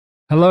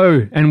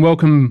Hello and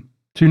welcome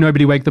to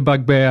Nobody Wake the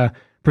Bugbear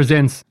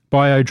presents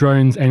Bio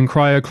Drones and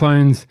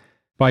Cryo-Clones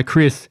by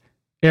Chris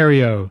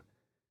Ario.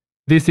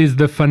 This is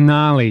the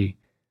finale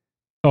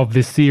of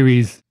this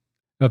series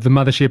of the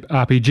Mothership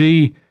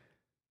RPG.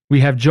 We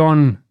have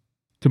John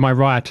to my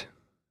right,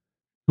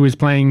 who is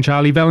playing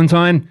Charlie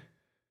Valentine.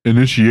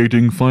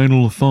 Initiating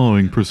final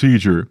thawing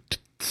procedure.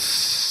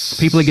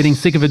 People are getting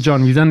sick of it,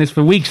 John. We've done this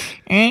for weeks.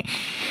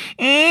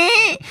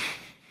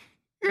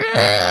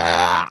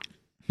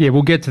 Yeah,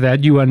 we'll get to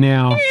that. You are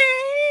now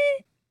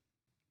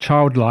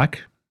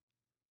childlike.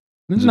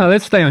 No,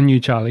 let's stay on you,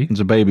 Charlie. There's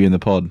a baby in the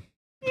pod.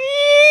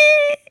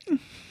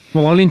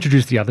 Well, I'll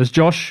introduce the others.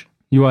 Josh,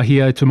 you are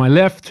here to my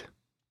left.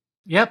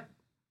 Yep.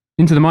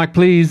 Into the mic,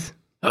 please.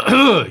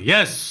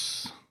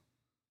 Yes.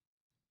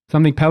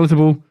 Something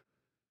palatable.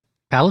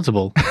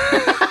 Palatable.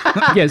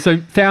 Yeah,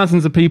 so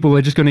thousands of people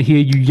are just going to hear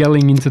you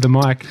yelling into the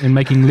mic and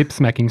making lip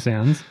smacking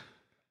sounds.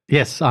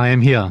 Yes, I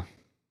am here.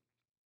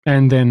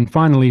 And then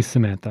finally,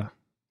 Samantha.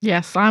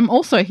 Yes, I'm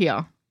also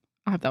here.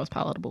 I hope that was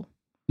palatable.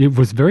 It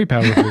was very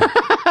palatable.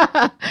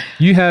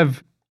 You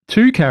have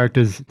two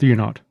characters, do you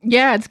not?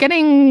 Yeah, it's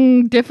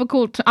getting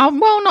difficult.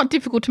 Well, not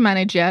difficult to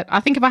manage yet. I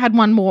think if I had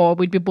one more,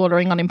 we'd be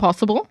bordering on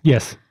impossible.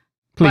 Yes.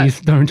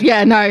 Please don't.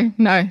 Yeah,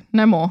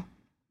 no more.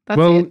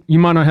 That's it. You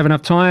might not have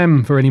enough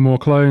time for any more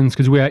clones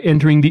because we are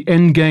entering the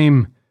end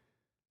game.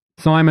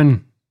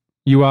 Simon,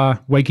 you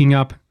are waking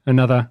up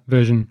another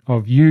version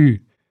of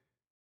you.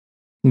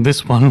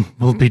 This one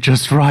will be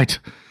just right.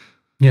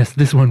 Yes,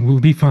 this one will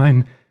be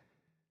fine.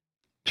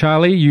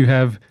 Charlie, you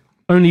have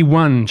only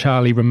one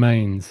Charlie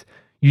remains.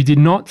 You did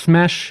not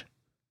smash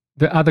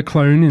the other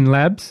clone in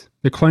labs,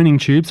 the cloning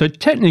tube, so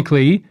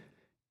technically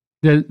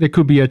there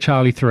could be a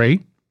Charlie 3.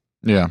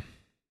 Yeah.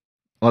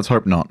 Let's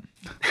hope not.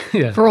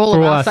 Yeah, For all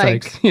of our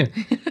sakes. Yeah.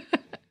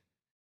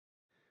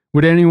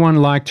 Would anyone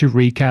like to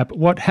recap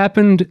what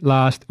happened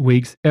last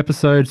week's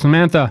episode?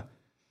 Samantha,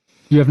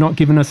 you have not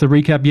given us a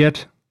recap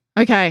yet.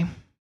 Okay,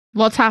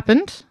 lots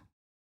happened.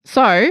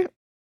 So,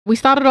 we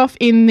started off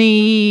in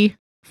the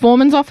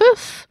foreman's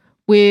office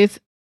with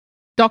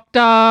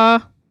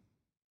Dr.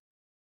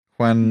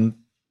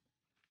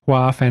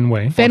 Hua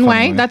Fenway.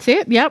 Fenway, that's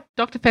it. Yep,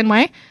 Dr.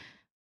 Fenway,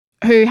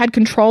 who had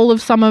control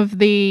of some of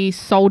the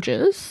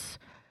soldiers.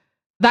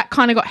 That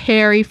kind of got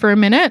hairy for a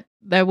minute.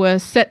 They were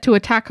set to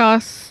attack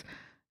us.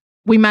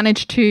 We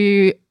managed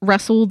to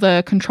wrestle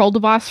the control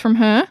device from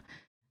her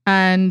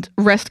and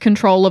wrest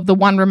control of the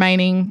one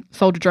remaining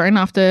soldier drone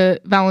after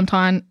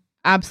Valentine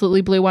absolutely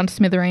blew one to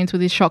smithereens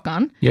with his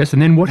shotgun. Yes,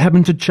 and then what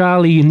happened to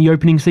Charlie in the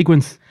opening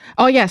sequence?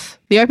 Oh, yes,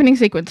 the opening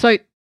sequence. So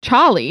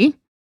Charlie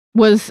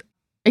was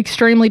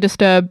extremely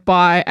disturbed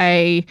by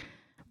a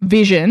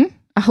vision,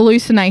 a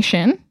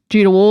hallucination,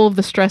 due to all of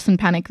the stress and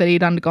panic that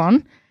he'd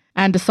undergone,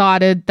 and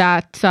decided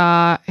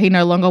that he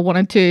no longer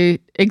wanted to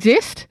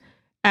exist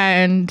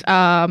and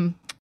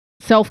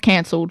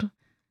self-cancelled.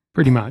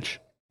 Pretty much.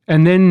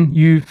 And then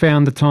you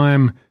found the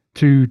time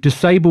to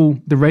disable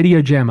the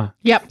radio jammer.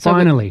 Yep.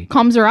 Finally. So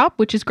comms are up,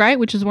 which is great,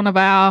 which is one of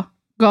our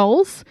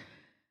goals.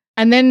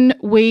 And then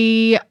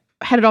we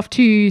headed off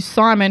to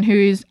Simon,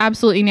 who's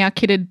absolutely now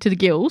kitted to the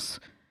gills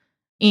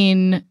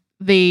in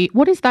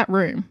what is that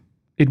room?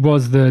 It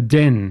was the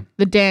den.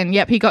 The den,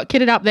 yep. He got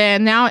kitted up there.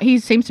 And now he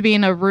seems to be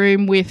in a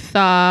room with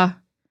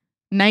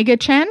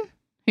Naga-chan,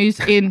 who's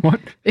in What?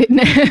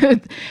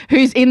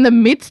 who's in the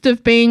midst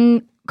of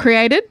being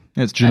created.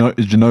 It's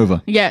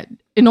Genova. Yeah,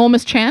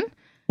 enormous Chan.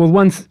 Well,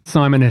 once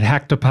Simon had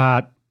hacked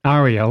apart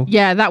Ariel.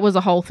 Yeah, that was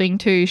a whole thing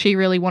too. She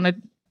really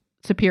wanted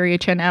Superior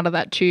Chen out of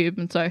that tube,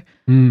 and so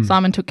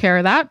Simon took care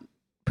of that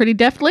pretty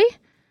deftly.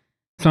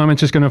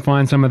 Simon's just going to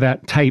find some of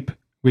that tape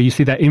where you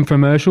see that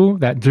infomercial,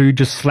 that dude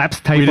just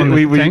slaps tape on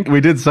the tank. We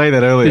did say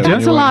that earlier. Did you?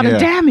 That's a lot of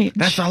damage.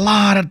 That's a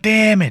lot of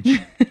damage.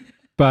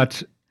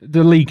 But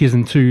the leak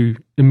isn't too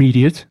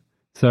immediate,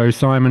 so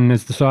Simon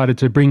has decided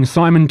to bring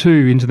Simon 2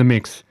 into the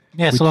mix.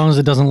 Yeah, so long as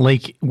it doesn't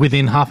leak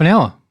within half an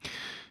hour.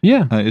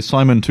 Yeah. Is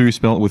Simon 2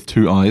 spelled with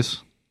 2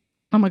 I's?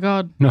 Oh my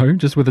God. No,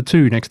 just with a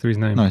 2 next to his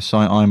name. No,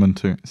 Simon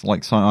 2. It's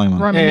like Simon.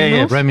 Roman Yeah,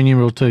 numerals? Roman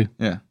numeral 2.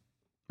 Yeah.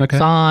 Okay.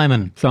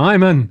 Simon.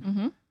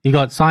 Simon. You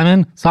got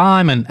Simon,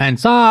 and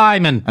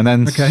Simon. And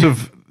then Okay.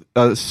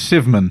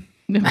 Sivman.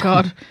 Oh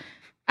God.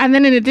 And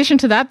then in addition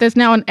to that, there's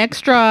now an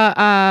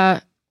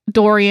extra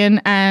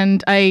Dorian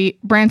and a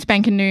brand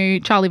spanking new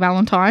Charlie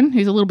Valentine,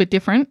 who's a little bit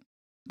different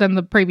than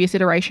the previous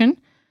iteration.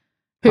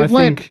 I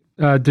think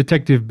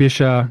Detective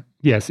Bisher,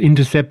 yes,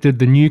 intercepted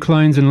the new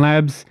clones and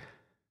labs,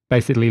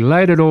 basically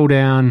laid it all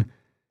down,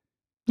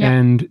 Yeah.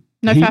 and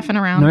No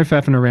faffing around. No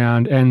faffing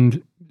around,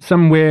 and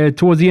somewhere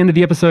towards the end of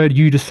the episode,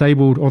 you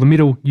disabled, or the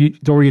middle,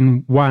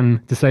 Dorian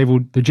 1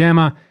 disabled the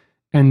jammer,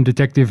 and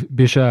Detective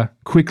Bisher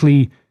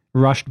quickly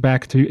rushed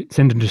back to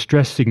send a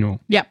distress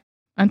signal. Yep.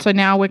 And so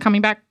now we're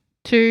coming back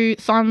to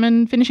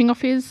Simon finishing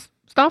off his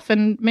stuff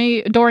and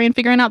me, Dorian,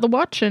 figuring out the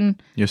watch,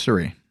 and Yes,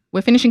 sirree.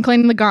 we're finishing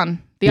cleaning the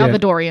gun. The Yeah. other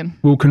Dorian.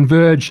 We'll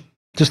converge,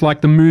 just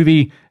like the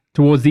movie,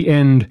 towards the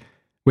end,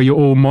 where you're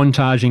all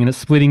montaging and it's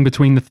splitting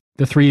between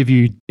the three of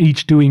you,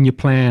 each doing your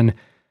plan.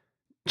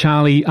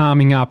 Charlie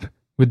arming up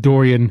with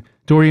Dorian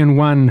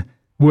 1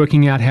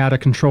 working out how to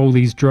control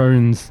these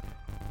drones,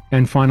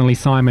 and finally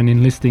Simon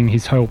enlisting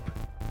his help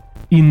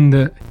in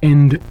the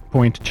end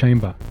point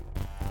chamber.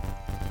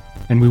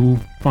 And we will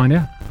find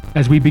out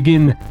as we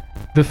begin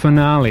the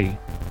finale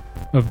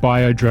of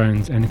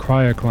Biodrones and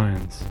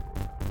Cryo-Clones.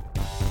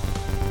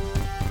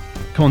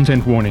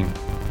 Content warning.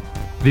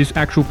 This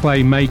actual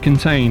play may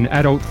contain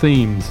adult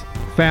themes,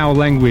 foul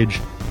language,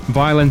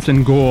 violence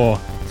and gore,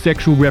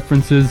 sexual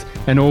references,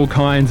 and all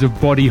kinds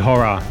of body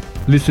horror.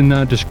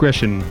 Listener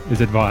discretion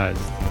is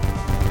advised.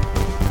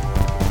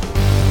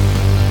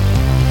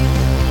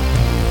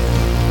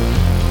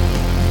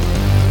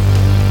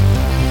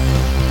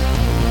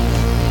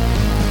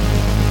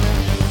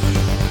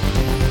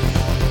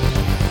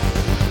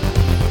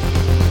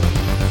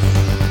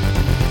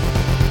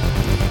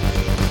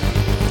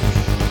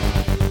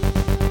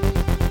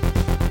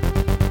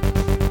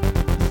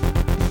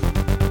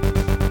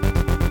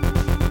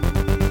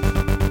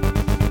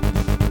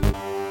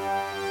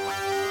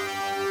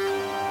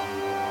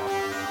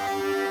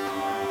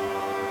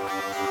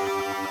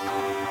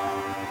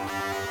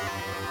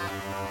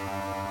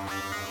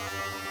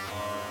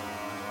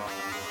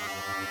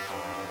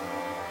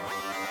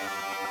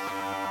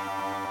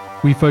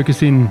 We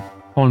focus in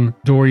on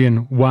Dorian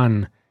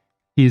 1,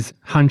 his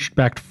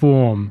hunchbacked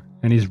form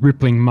and his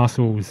rippling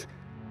muscles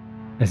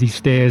as he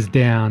stares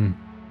down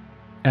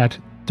at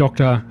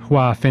Dr.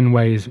 Hua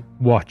Fenway's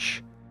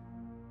watch,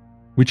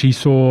 which he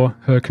saw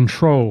her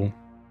control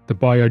the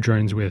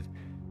biodrones with.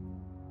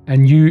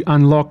 And you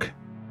unlock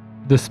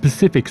the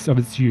specifics of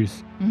its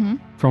use,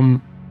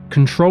 from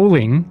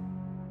controlling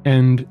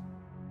and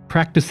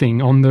practicing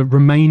on the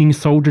remaining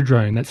soldier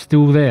drone that's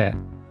still there.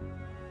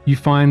 You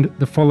find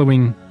the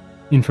following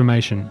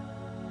information.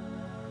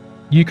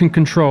 You can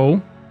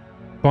control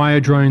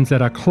biodrones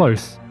that are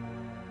close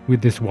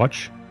with this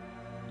watch.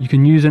 You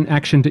can use an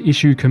action to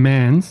issue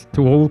commands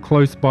to all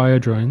close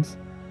biodrones,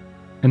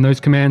 and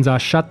those commands are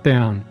shut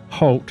down,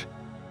 halt,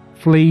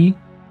 flee,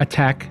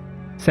 attack,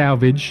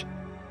 salvage,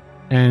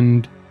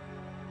 and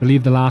I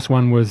believe the last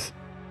one was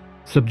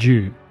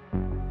subdue.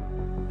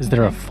 Is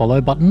there a follow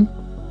button?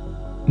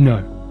 No.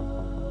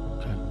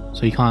 Okay.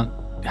 So you can't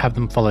have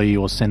them follow you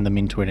or send them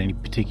into any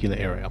particular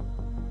area?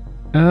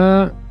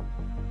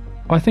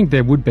 I think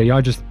there would be.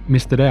 I just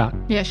missed it out.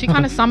 Yeah, she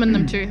kind of summoned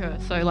them to her.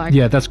 So like,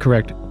 Yeah, that's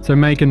correct. So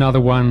make another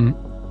one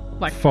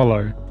like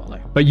follow. follow.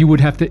 But you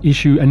would have to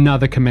issue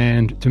another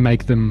command to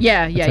make them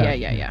attack.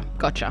 Yeah.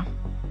 Gotcha.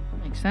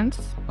 Makes sense.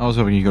 I was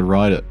hoping you could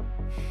ride it.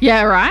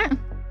 Yeah, right.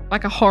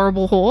 Like a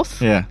horrible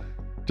horse. Yeah.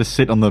 Just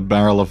sit on the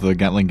barrel of the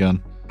Gatling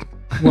gun.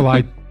 Well,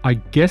 I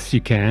guess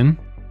you can.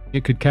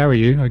 It could carry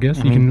you, I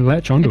guess. You can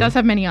latch onto It does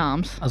have many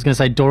arms. I was going to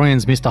say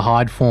Dorian's Mr.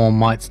 Hyde form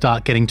might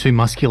start getting too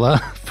muscular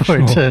for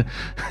it to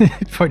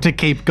for it to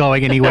keep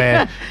going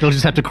anywhere. It'll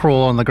just have to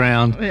crawl on the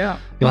ground. Yeah.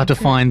 You'll have to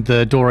find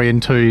the Dorian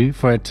 2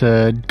 for it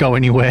to go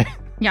anywhere.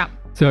 Yeah.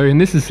 So,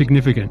 and this is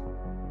significant.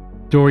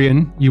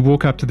 Dorian, you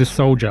walk up to this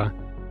soldier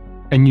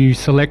and you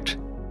select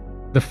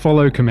the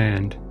follow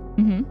command.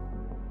 Mm-hmm.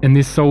 And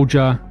this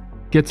soldier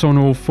gets on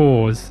all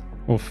fours,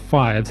 or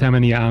fives, how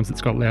many arms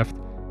it's got left,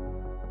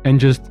 and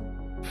just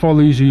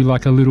follows you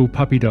like a little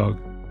puppy dog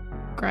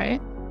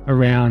Great.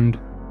 around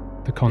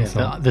the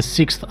console. Yeah, the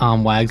sixth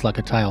arm wags like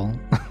a tail.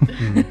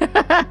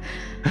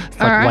 It's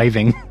like Alright.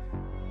 waving.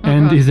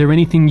 And God. is there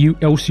anything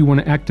else you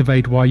want to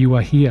activate while you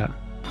are here?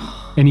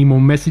 Any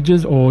more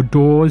messages or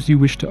doors you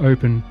wish to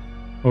open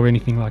or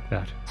anything like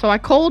that? So I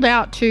called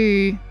out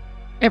to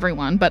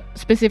everyone, but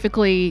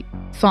specifically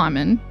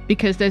Simon,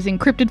 because there's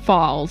encrypted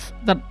files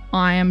that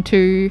I am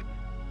too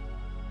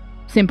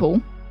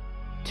simple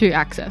to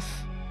access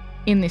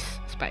in this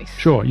space.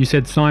 Sure, you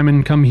said,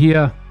 Simon, come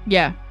here.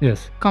 Yeah.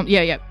 Yes.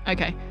 Yeah.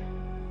 Okay.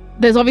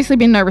 There's obviously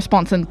been no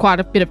response and quite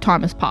a bit of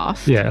time has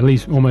passed. Yeah, at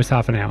least almost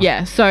half an hour.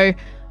 Yeah. So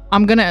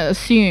I'm going to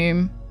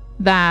assume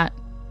that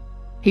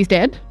he's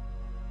dead.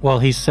 Well,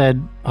 he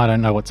said, I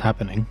don't know what's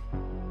happening.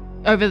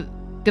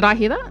 Did I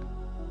hear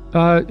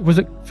that? Was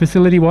it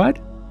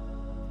facility-wide?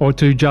 Or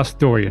to just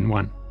Dorian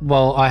 1?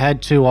 Well, I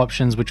had two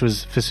options, which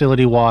was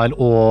facility-wide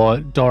or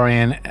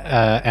Dorian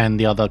and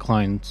the other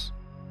clones.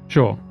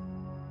 Sure.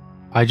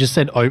 I just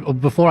said,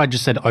 before I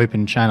just said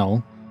open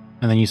channel,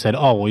 and then you said,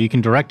 oh, well, you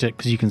can direct it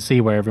because you can see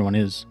where everyone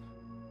is.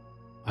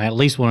 I at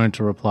least wanted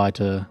to reply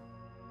to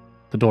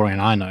the Dorian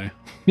I know.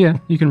 Yeah,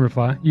 you can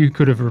reply. You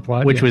could have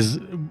replied. Which yeah. was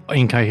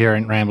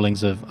incoherent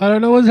ramblings of, I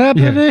don't know what's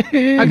happening.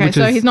 Yeah. Okay, Which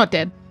so is- he's not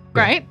dead.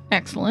 Great.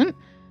 Excellent.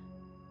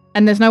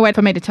 And there's no way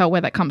for me to tell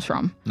where that comes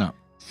from. No.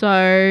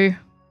 So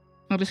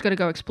I've just got to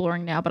go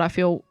exploring now, but I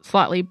feel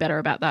slightly better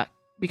about that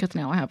because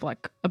now I have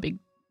like a big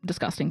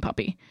disgusting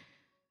puppy.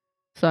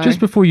 So Just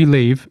before you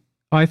leave,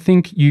 I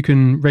think you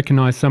can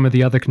recognize some of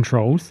the other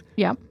controls.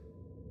 yeah.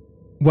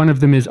 One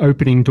of them is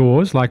opening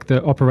doors, like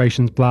the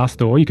operations blast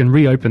door. You can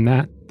reopen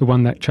that, the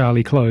one that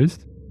Charlie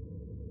closed.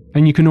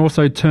 And you can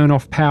also turn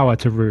off power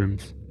to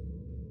rooms,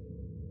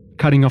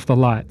 cutting off the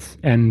lights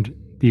and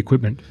the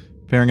equipment.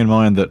 Bearing in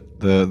mind that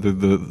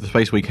the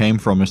space we came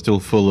from is still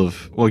full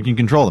of... Well, you can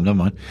control them, never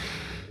mind.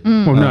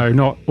 Well, no,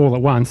 not all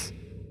at once.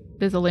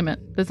 There's a limit.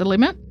 There's a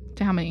limit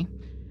to how many.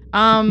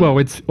 Well,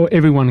 it's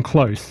everyone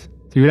close.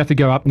 So you'd have to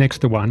go up next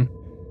to one.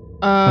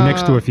 Or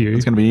next to a few.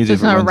 It's going to be easier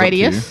there's if it no runs up to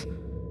you. radius.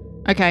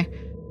 Okay.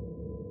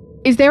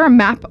 Is there a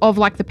map of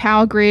like the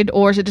power grid,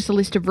 or is it just a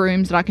list of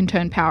rooms that I can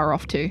turn power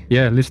off to?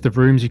 Yeah, list of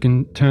rooms you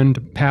can turn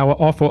the power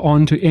off or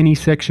on to any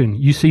section.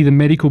 You see the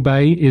medical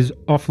bay is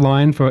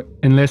offline for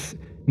unless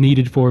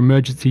needed for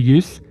emergency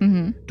use.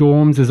 Mm-hmm.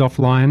 Dorms is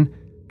offline.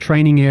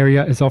 Training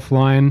area is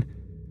offline.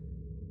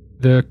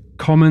 The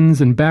commons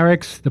and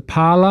barracks, the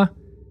parlour,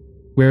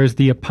 whereas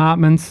the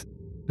apartments,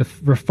 the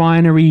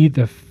refinery,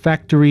 the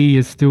factory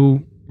is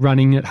still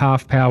running at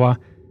half power.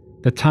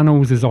 The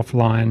tunnels is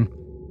offline.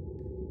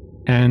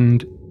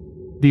 And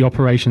the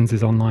operations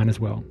is online as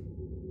well.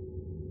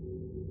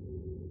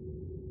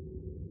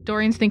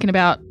 Dorian's thinking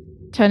about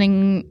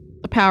turning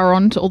the power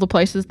on to all the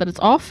places that it's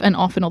off and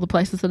off in all the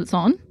places that it's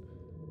on.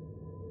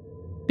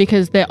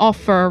 Because they're off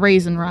for a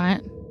reason, right?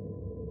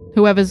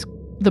 Whoever's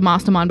the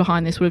mastermind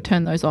behind this would have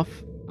turned those off,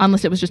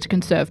 unless it was just to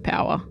conserve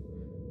power.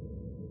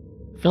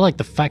 I feel like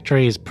the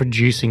factory is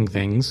producing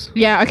things.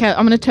 Yeah, okay,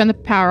 I'm going to turn the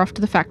power off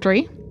to the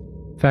factory.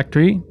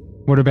 Factory?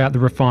 What about the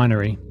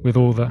refinery with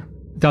all the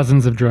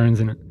dozens of drones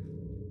in it?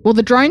 Well,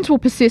 the drones will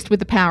persist with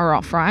the power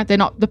off, right?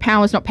 The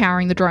power's not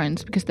powering the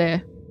drones because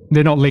they're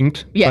not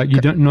linked. Yeah,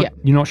 But yeah.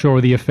 you're not sure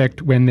of the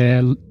effect when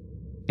their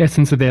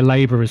essence of their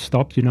labour is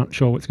stopped. You're not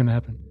sure what's going to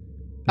happen.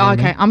 You know what I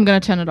okay, mean? I'm going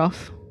to turn it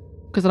off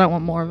because I don't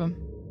want more of them.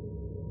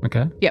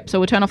 Okay. Yep, so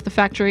we'll turn off the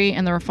factory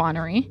and the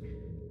refinery.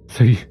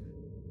 So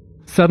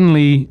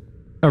suddenly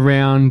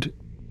around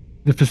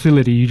the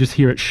facility, you just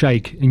hear it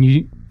shake, and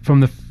you, from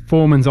the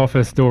foreman's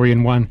office,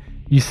 Dorian 1,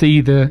 you see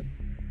the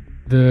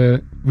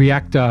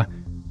reactor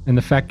and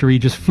the factory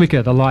just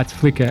flicker, the lights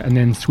flicker and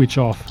then switch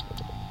off.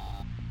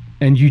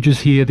 And you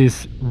just hear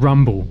this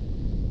rumble.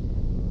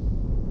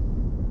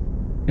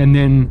 And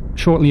then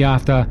shortly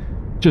after,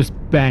 just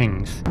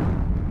bangs.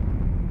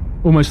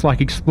 Almost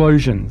like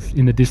explosions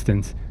in the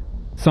distance.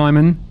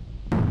 Simon,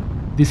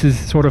 this is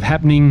sort of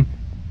happening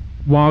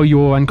while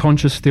you're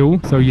unconscious still,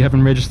 so you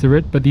haven't registered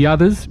it. But the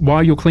others,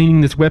 while you're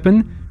cleaning this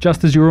weapon,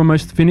 just as you're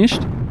almost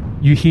finished,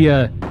 you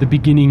hear the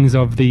beginnings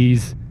of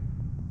these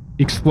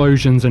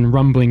explosions and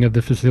rumbling of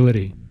the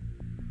facility.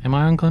 Am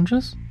I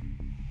unconscious?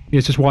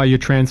 It's just why you're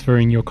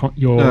transferring your...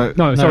 No,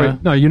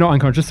 No, you're not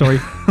unconscious, sorry.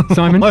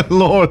 Simon, My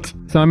lord.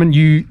 Simon,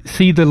 you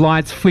see the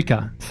lights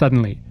flicker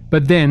suddenly.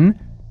 But then,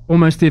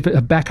 almost if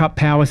a backup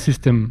power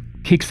system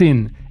kicks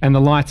in and the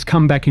lights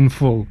come back in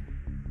full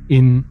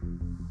in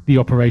the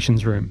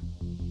operations room.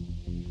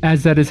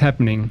 As that is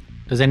happening,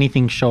 Does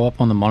anything show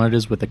up on the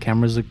monitors with the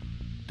cameras are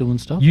doing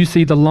stuff? you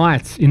see the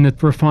lights in the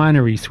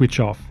refinery switch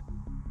off,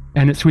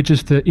 and it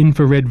switches to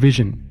infrared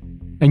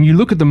vision. And you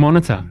look at the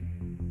monitor,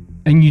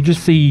 and you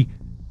just see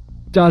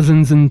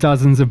dozens and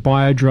dozens of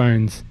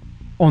biodrones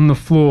on the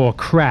floor,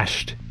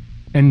 crashed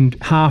and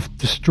half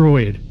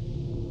destroyed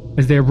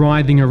as they're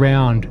writhing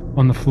around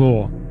on the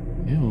floor.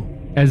 Ew.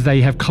 As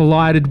they have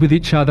collided with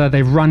each other,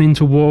 they've run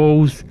into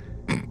walls,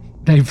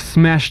 they've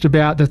smashed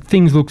about, the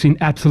things looks in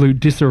absolute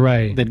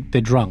disarray. They're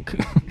drunk.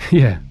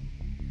 Yeah.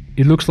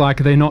 It looks like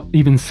they're not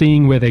even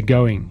seeing where they're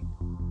going.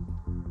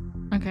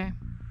 Okay.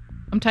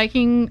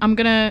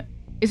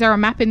 Is there a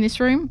map in this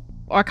room?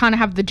 Or I kind of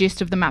have the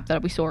gist of the map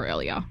that we saw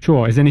earlier.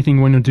 Sure, is anything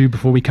you want to do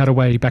before we cut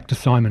away back to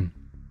Simon?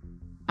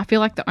 I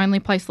feel like the only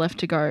place left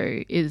to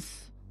go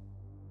is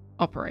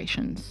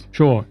operations.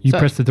 Sure, you So-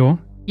 press the door?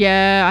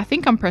 Yeah, I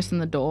think I'm pressing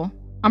the door.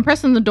 I'm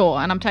pressing the door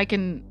and I'm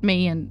taking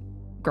me and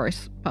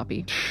Gross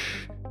Puppy.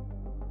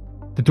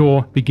 The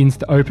door begins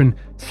to open.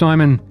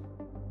 Simon,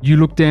 you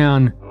look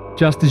down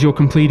just as you're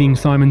completing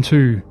Simon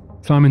 2.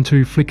 Simon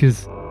 2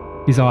 flickers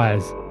his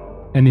eyes,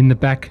 and in the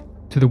back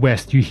to the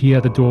west, you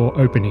hear the door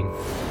opening.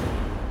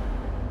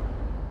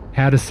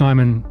 How does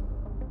Simon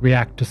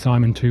react to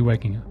Simon 2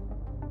 waking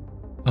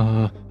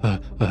up?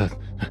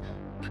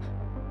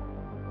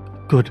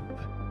 Good,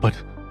 but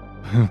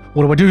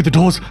what do I do? The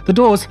doors!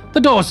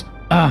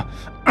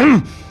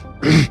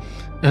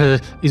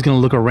 He's going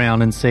to look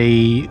around and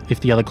see if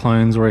the other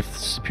clones or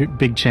if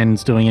Big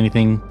Chen's doing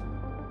anything.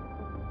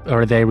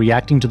 Are they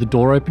reacting to the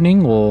door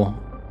opening, or?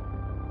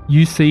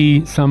 You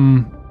see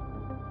some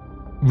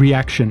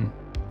reaction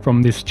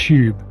from this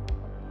tube,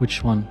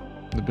 Which one?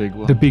 The big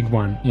one. the big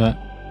one. Yeah.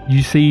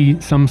 You see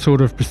some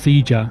sort of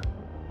procedure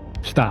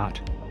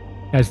start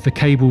as the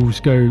cables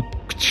go.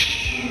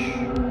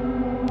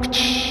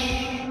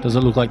 Does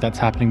it look like that's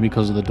happening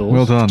because of the doors?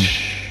 Well done.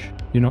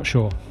 You're not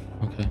sure.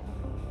 Okay.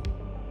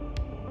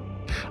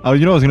 Oh,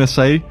 you know what I was going to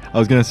say? I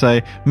was going to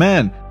say,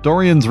 man,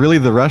 Dorian's really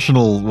the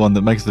rational one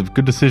that makes the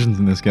good decisions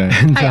in this game.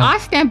 And, Hey, I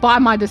stand by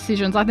my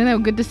decisions. I think they were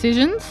good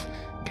decisions.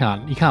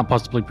 You can't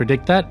possibly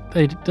predict that.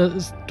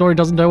 Story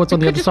doesn't know what's on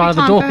the other side of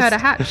the It doors. could just be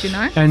time for her to hatch, you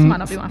know? This and might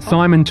not be my fault.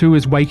 Simon too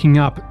is waking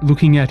up,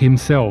 looking at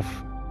himself.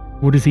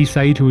 What does he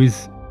say to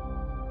his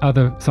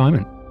other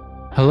Simon?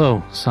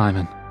 Hello,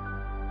 Simon.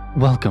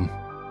 Welcome.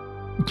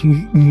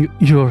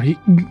 You're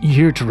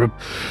here to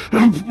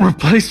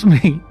replace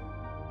me.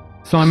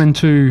 Simon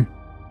 2,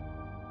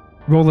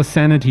 roll a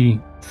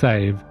sanity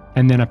save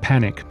and then a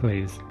panic,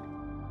 please.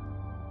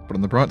 But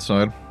on the bright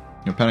side,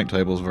 your panic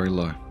table is very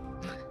low.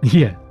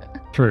 Yeah,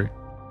 true.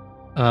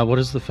 What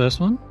is the first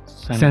one?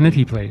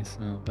 Sanity, please.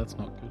 Oh, that's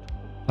not good.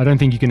 I don't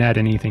think you can add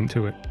anything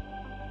to it.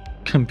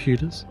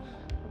 Computers.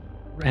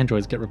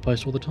 Androids get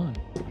replaced all the time.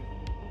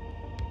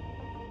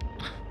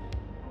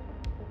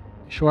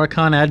 Sure I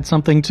can't add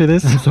something to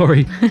this? I'm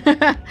sorry.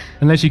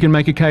 Unless you can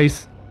make a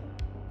case.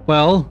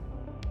 Well,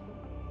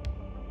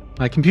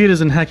 my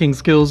computers and hacking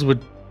skills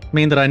would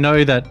mean that I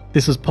know that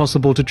this is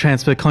possible to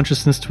transfer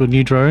consciousness to a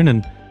new drone,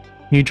 and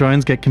new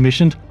drones get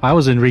commissioned. I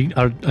was in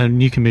a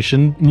new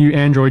commission. New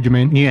Android, you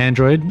mean? New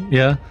Android,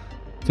 yeah.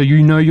 So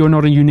you know you're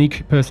not a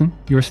unique person.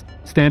 You're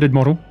a standard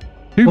model.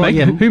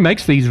 Who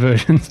makes these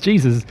versions?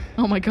 Jesus.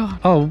 Oh my god.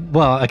 Oh,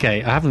 well,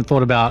 okay. I haven't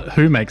thought about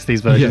who makes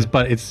these versions,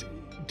 but it's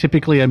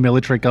typically a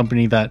military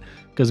company that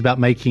goes about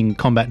making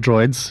combat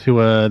droids who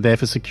are there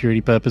for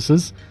security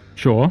purposes.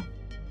 Sure.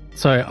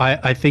 So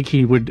I think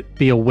he would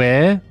be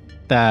aware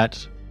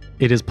that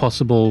it is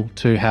possible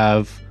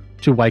to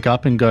wake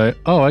up and go,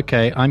 oh,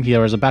 okay, I'm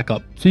here as a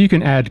backup. So you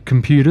can add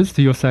computers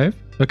to your save.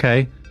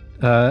 Okay.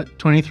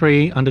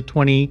 23 under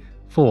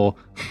 24.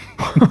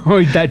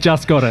 Oh, that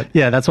just got it.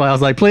 Yeah, that's why I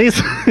was like, please.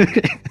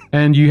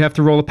 And you have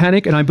to roll a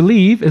panic, and I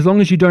believe as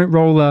long as you don't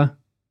roll a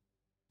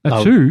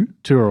 2,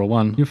 2 or a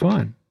 1. you're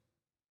fine.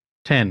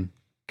 10.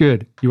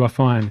 Good, you are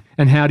fine.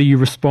 And how do you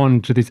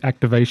respond to this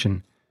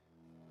activation?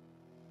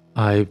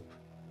 I'm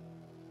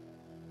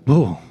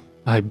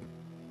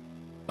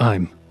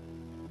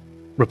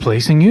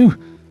replacing you?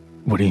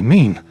 What do you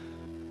mean?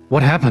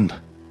 What happened?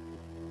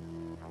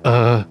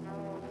 A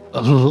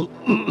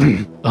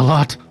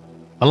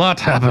lot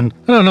happened.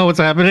 I don't know what's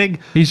happening.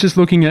 He's just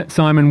looking at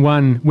Simon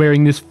 1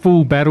 wearing this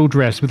full battle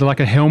dress with like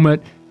a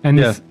helmet and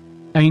this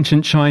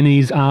ancient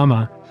Chinese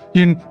armor.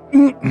 You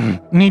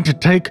need to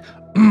take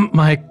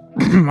my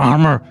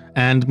armor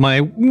and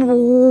my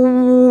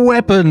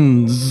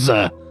weapons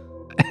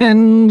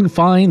and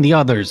find the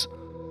others.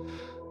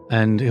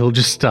 And he'll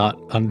just start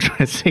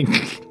undressing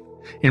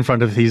in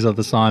front of his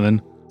other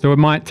Simon. So it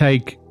might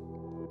take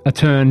a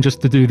turn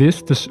just to do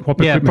this, to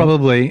swap equipment? Yeah,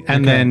 probably.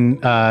 And then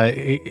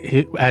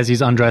as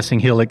he's undressing,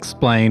 he'll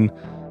explain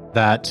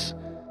that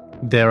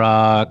there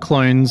are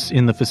clones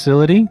in the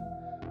facility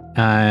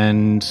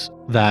and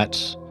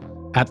that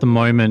at the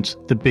moment,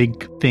 the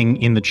big thing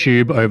in the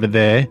tube over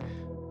there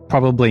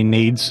probably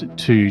needs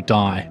to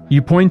die.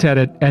 You point at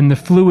it and the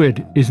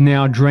fluid is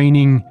now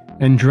draining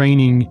and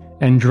draining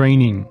and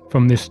draining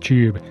from this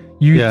tube.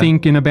 You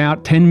think in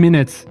about 10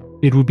 minutes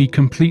it will be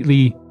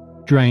completely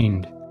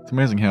drained. It's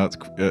amazing how it's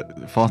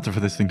faster for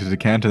this thing to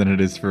decant than it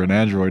is for an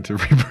android to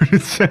reboot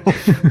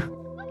itself.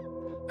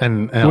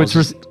 and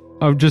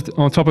just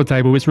on top of the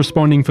table, it's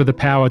responding for the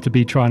power to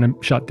be trying to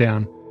shut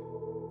down.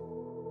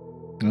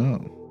 Oh.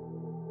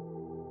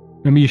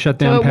 Remember you shut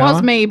down So it power?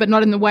 was me, but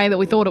not in the way that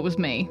we thought it was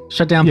me.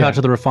 shut down power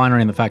to the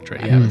refinery and the factory.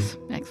 Yeah. Yes.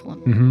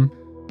 Excellent. Mm-hmm.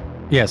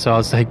 Yeah, so I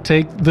was like,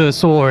 take the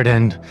sword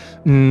and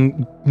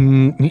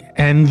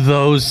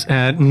those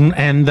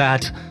and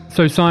that.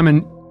 So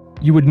Simon,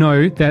 you would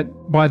know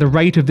that by the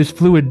rate of this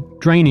fluid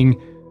draining,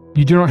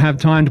 you do not have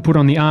time to put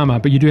on the armor,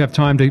 but you do have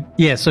time to...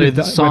 Yeah, so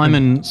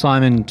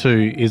Simon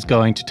too is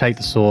going to take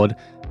the sword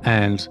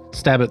and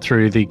stab it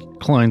through the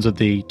clones of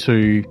the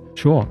two...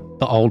 Sure.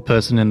 The old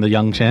person and the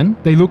young Chen.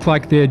 They look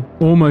like they were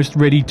almost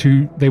ready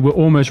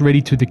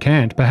to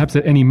decant, perhaps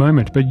at any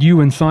moment. But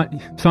you and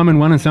Simon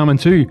 1 and Simon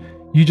 2,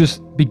 you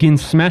just begin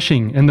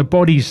smashing and the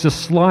bodies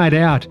just slide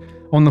out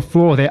on the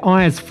floor. Their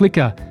eyes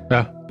flicker.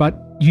 Yeah. But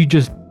you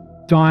just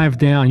dive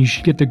down. You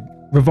should get the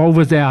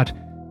revolvers out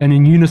and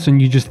in unison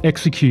you just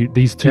execute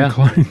these two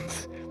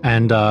clones.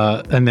 And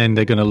then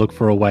they're going to look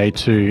for a way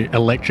to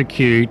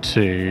electrocute,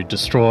 to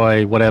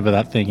destroy whatever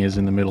that thing is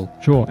in the middle.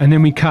 Sure. And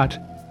then we cut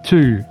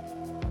to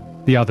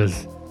the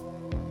others.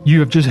 You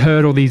have just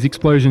heard all these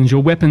explosions.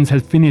 Your weapons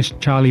have finished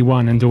Charlie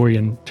 1 and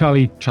Dorian.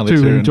 Charlie 2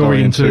 and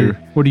Dorian 2.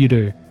 What do you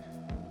do?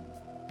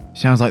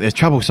 Sounds like there's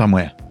trouble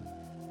somewhere.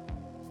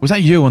 Was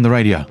that you on the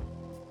radio?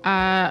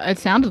 It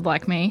sounded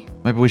like me.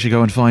 Maybe we should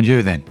go and find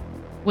you then.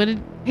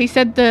 He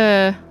said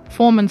the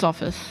foreman's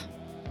office.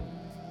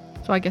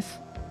 So I guess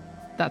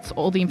that's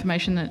all the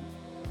information that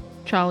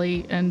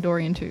Charlie and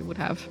Dorian 2 would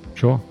have.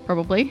 Sure.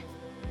 Probably.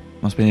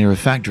 Must be near a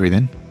factory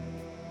then.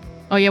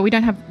 Oh yeah, we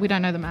don't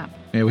know the map.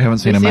 Yeah, we haven't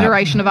seen This a map.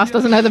 iteration of us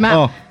doesn't know the map.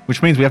 Oh,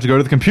 which means we have to go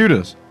to the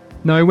computers.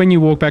 No, when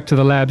you walk back to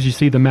the labs, you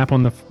see the map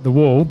on the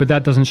wall, but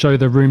that doesn't show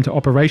the room to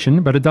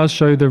operation, but it does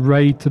show the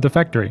way to the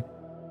factory.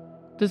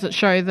 Does it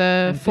show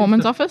the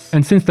foreman's office?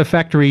 And since the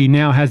factory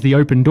now has the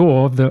open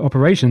door of the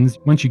operations,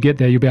 once you get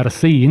there, you'll be able to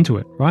see into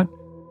it, right?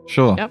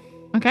 Sure. Yep.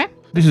 Okay.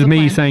 This is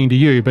me saying to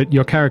you, but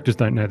your characters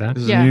don't know that.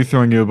 This is you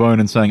throwing you a bone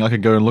and saying I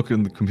could go and look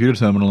in the computer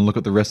terminal and look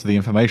at the rest of the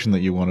information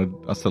that you wanted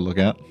us to look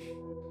at.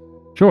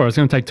 Sure, it's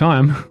going to take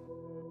time.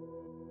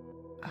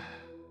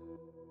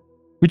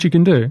 Which you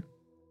can do.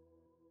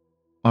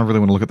 I really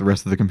want to look at the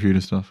rest of the computer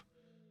stuff.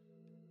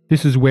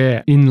 This is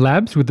where, in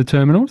labs with the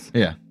terminals?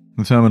 Yeah.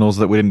 The terminals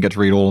that we didn't get to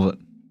read all of it.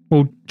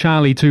 Well,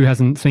 Charlie 2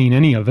 hasn't seen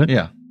any of it.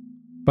 Yeah.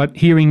 But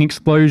hearing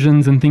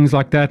explosions and things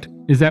like that,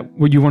 is that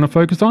what you want to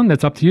focus on?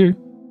 That's up to you.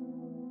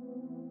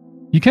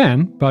 You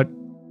can, but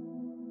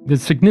the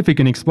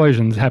significant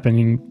explosions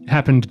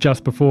happened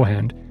just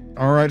beforehand.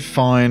 All right,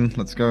 fine.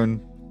 Let's go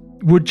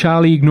Would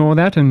Charlie ignore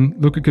that and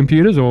look at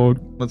computers, or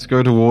let's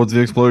go towards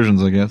the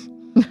explosions, I guess.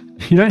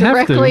 you don't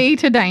have to? Directly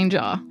to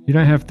danger. You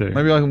don't have to.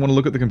 Maybe I want to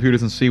look at the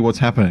computers and see what's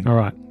happening. All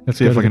right. Let's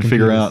See go if to I the can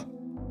figure computers.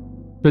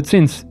 out. But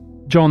since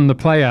John, the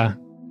player,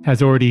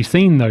 has already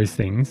seen those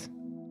things,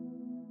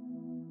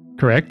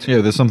 correct? Yeah,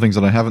 there's some things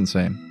that I haven't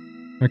seen.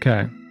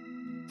 Okay.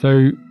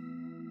 So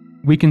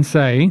we can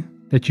say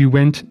that you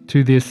went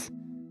to this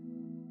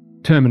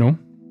terminal,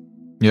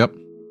 Yep.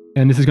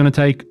 and this is going to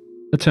take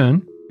a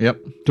turn. Yep.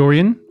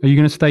 Dorian, are you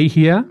going to stay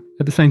here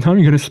at the same time?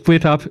 You're going to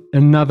split up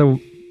another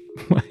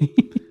way?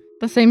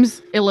 That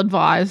seems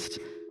ill-advised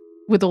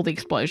with all the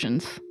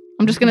explosions.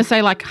 I'm just going to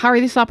say, like, hurry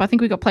this up. I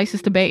think we've got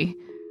places to be.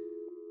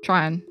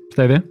 Try and...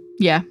 Stay there.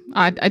 Yeah,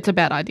 it's a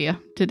bad idea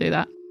to do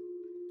that.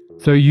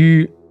 So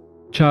you,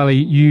 Charlie,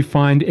 you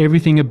find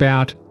everything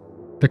about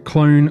the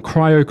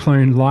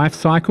cryo-clone life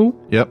cycle.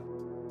 Yep.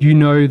 You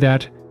know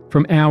that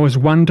from hours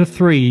 1 to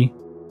 3,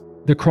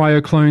 the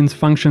cryo-clones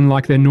function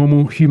like their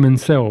normal human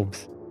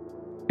selves.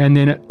 And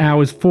then at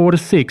hours 4 to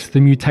 6, the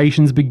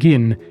mutations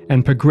begin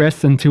and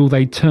progress until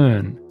they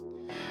turn.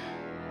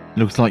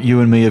 Looks like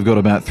you and me have got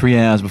about 3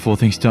 hours before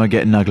things start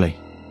getting ugly.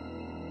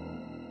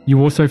 You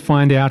also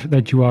find out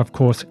that you are, of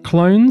course,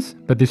 clones,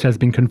 but this has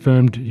been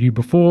confirmed to you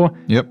before.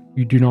 Yep.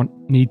 You do not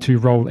need to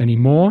roll any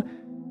more.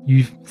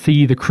 You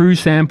see the crew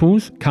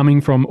samples coming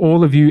from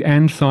all of you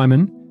and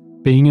Simon.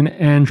 Being an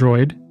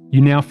android,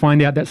 you now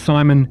find out that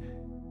Simon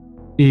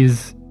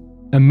is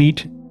a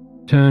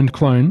meat-turned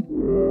clone.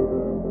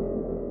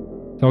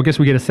 So I guess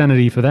we get a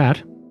sanity for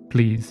that,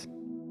 please.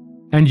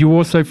 And you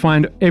also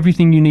find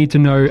everything you need to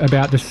know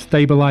about the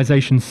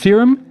stabilization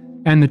serum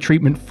and the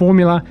treatment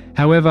formula.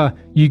 However,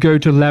 you go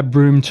to lab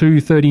room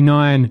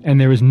 239 and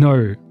there is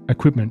no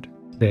equipment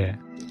there.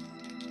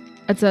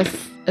 It's a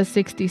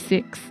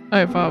 66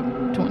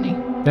 over 20.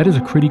 That is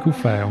a critical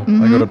fail.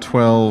 I got a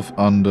 12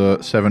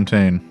 under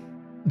 17.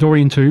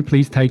 Dorian 2,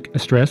 please take a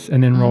stress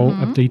and then roll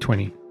a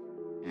d20.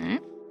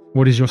 Alright.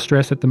 What is your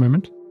stress at the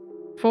moment?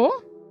 4?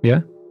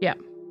 Yeah? Yeah.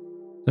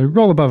 So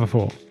roll above a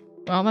 4.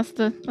 Well, that's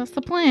the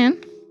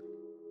plan.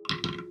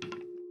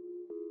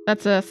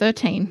 That's a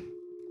 13.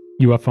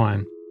 You are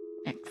fine.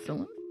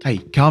 Excellent. Hey,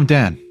 calm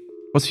down.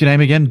 What's your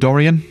name again?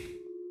 Dorian?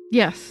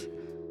 Yes.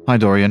 Hi,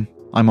 Dorian.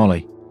 I'm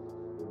Ollie.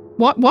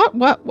 What? What?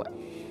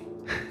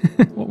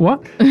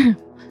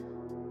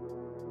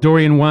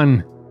 Dorian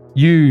 1,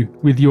 you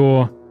with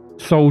your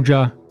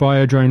soldier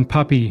biodrone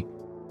puppy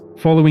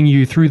following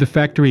you through the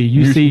factory.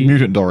 You see...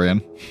 Mutant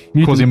Dorian.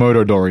 Mutant-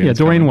 Quasimodo Dorian. Yeah,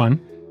 Dorian 1.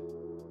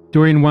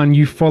 Dorian 1,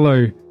 you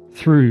follow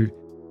through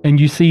and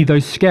you see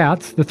those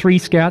scouts, the 3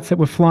 scouts that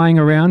were flying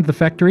around the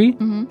factory,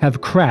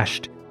 have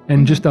crashed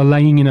and just are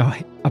laying in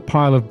a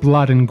pile of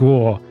blood and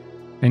gore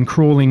and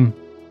crawling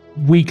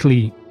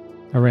weakly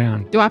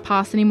around. Do I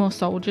pass any more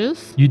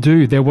soldiers? You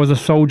do. There was a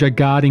soldier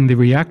guarding the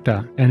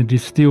reactor and it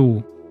is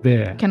still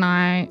there. Can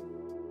I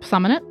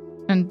summon it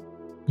and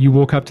You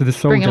walk up to the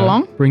soldier, Bring it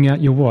along? bring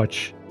out your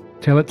watch,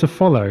 tell it to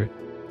follow,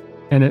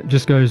 and it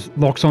just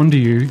locks onto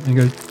you and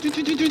goes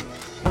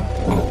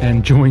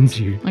and joins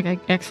you. okay,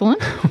 excellent.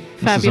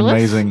 This is Fabulous.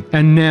 amazing.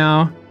 And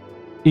now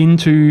you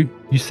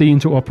see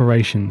into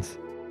operations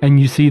and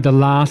you see the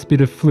last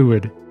bit of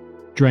fluid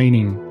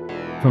draining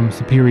from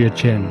Superior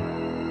Chen.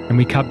 And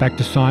we cut back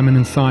to Simon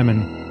and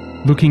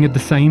Simon looking at the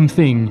same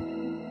thing.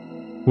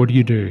 What do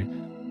you do?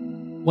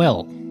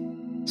 Well,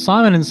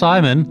 Simon and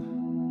Simon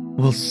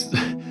will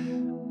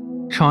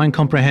try and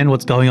comprehend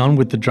what's going on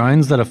with the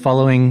drones that are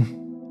following.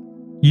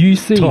 You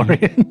see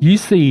Dorian. you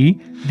see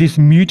this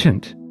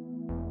mutant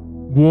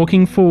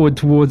walking forward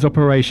towards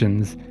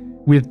operations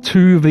with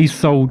 2 of these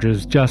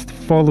soldiers just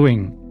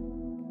following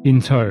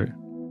in tow.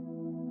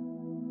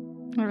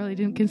 I really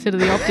didn't consider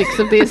the optics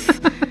of this.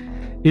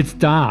 It's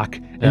dark,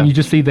 Yeah. and you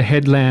just see the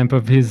headlamp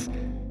of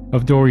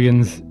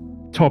Dorian's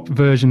top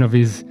version of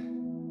his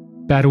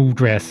battle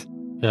dress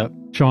Yep.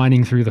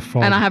 shining through the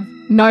fog. And I have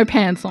no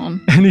pants on.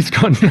 And he's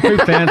got no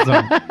pants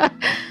on.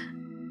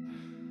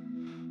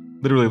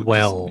 Literally.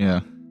 Well.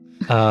 Yeah.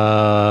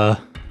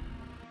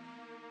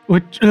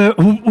 Which?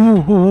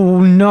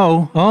 Oh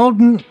no!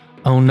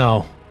 Oh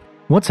no!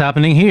 What's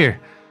happening here?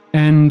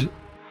 And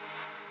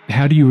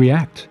how do you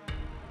react?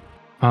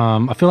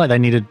 I feel like they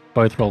needed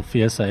both roll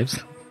fear saves.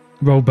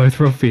 Roll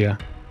fear.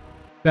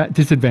 At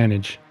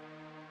disadvantage.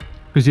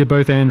 Because you're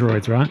both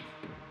androids, right?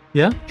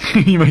 Yeah.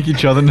 You make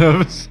each other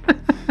nervous.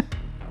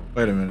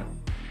 Wait a minute.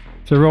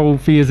 So roll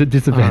fears at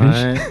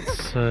disadvantage. Alright,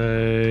 so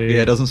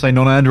Yeah, it doesn't say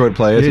non-Android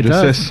players. It It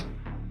just does. says...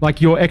 Like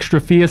your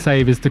extra fear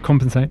save is to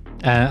compensate.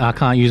 I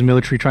can't use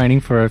military training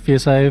for a fear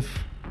save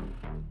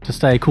to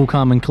stay cool,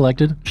 calm, and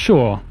collected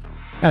Sure.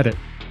 Add it.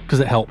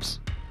 because it helps.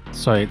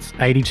 So it's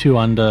 82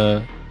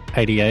 under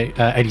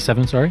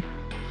 87. Sorry,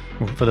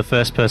 for the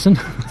first person.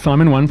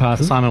 Simon 1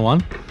 passes. Simon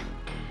 1.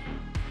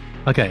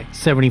 Okay,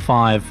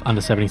 75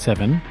 under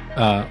 77,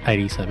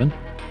 87.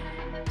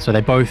 So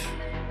they both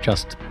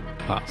just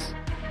pass.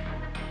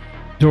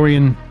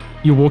 Dorian,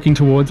 you're walking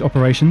towards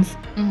operations.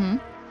 Mm-hmm.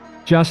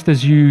 just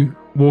as you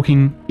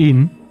walking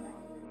in,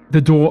 the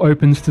door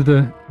opens to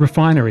the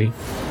refinery,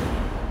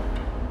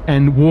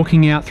 and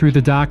walking out through the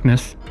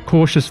darkness,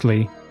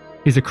 cautiously,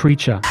 is a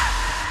creature.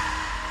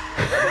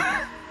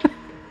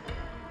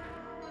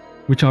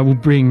 Which I will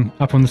bring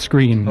up on the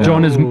screen.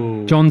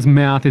 Oh. John's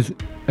mouth is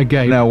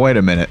agape. Now, wait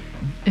a minute.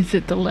 Is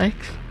it the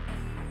legs?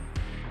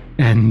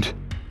 And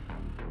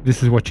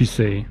this is what you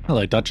see.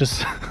 Hello,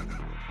 Duchess.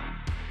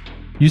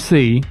 You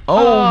see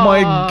Oh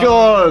my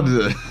god!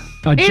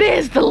 a, It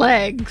is the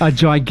legs. a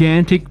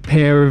gigantic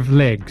pair of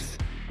legs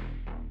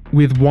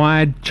with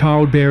wide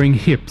childbearing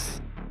hips.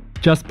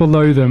 Just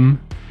below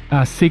them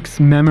are 6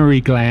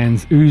 mammary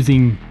glands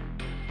oozing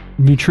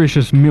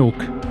nutritious milk.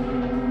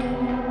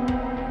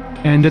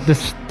 And at the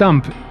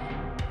stump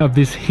of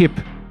this hip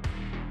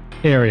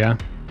area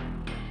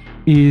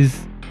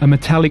is a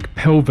metallic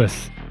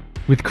pelvis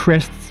with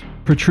crests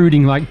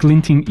protruding like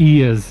glinting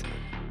ears,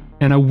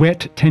 and a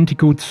wet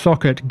tentacled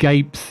socket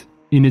gapes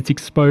in its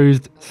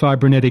exposed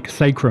cybernetic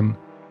sacrum.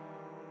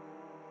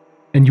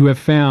 And you have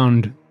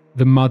found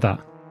the mother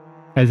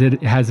as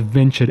it has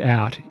ventured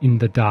out in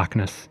the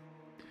darkness.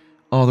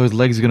 Oh, those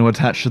legs are going to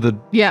attach to the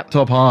Yep.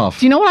 top half.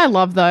 Do you know what I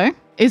love though?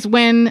 Is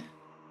when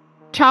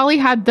Charlie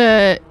had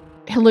the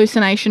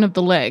hallucination of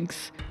the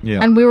legs, Yeah.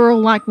 and we were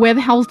all like, "Where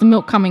the hell's the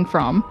milk coming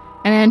from?"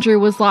 And Andrew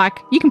was like,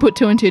 "You can put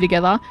 2 and 2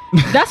 together.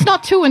 That's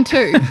not 2 and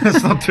 2.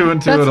 That's not 2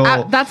 and 2 at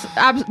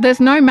all. There's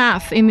no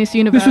math in this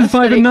universe. This is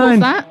 5 that and equals 9.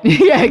 That.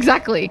 Yeah,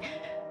 exactly.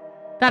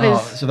 That is.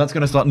 So that's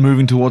going to start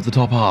moving towards the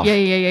top half.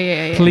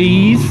 Yeah.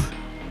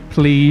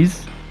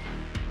 Please,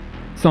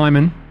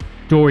 Simon,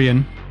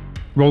 Dorian,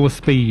 roll a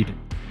speed.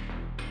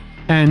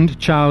 And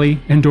Charlie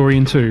and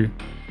Dorian too.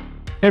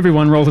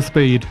 Everyone roll a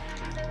speed.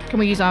 Can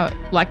we use our,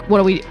 like,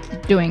 what are we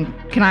doing?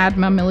 Can I add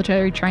my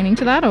military training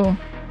to that, or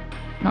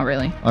not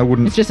really? I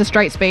wouldn't. It's just a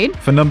straight speed?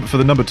 For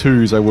the number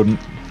 2s, I wouldn't,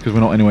 because we're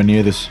not anywhere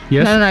near this.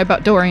 Yes? No,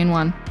 but Dorian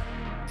won.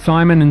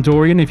 Simon and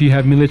Dorian, if you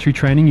have military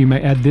training, you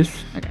may add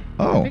this. Okay.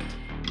 Oh. Perfect.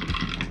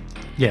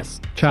 Yes.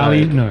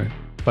 Charlie, So, no.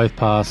 both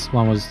pass.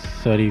 One was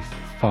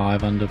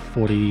 35 under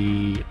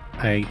 48,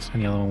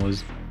 and the other one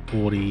was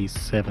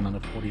 47 under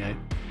 48.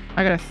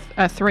 I got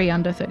a 3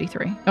 under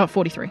 33. Oh,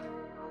 43.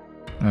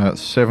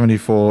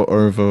 74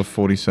 over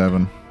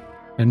 47.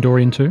 And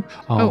Dorian too.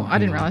 Oh, I hang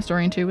didn't on. realize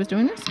Dorian 2 was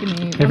doing this. Give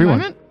me one Everyone.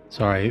 moment.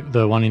 Sorry,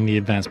 the one in the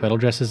advanced battle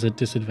dress is a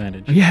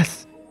disadvantage.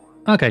 Yes.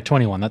 Okay,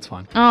 21, that's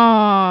fine.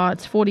 Oh,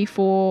 it's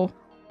 44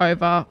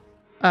 over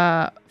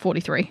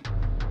 43.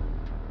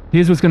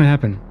 Here's what's going to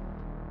happen.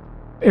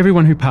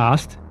 Everyone who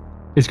passed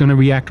is going to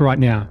react right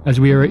now as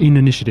we are in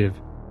initiative.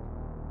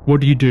 What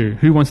do you do?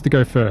 Who wants to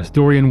go first?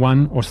 Dorian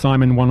 1 or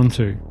Simon 1 and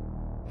 2?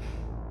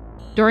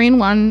 Dorian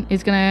 1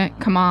 is going to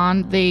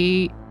command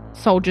the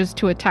soldiers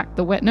to attack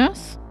the wet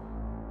nurse,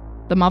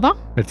 the mother.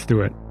 Let's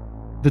do it.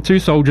 The 2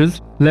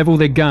 soldiers level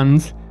their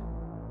guns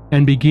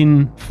and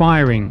begin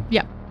firing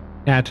Yep.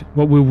 at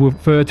what we'll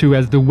refer to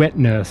as the wet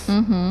nurse,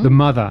 the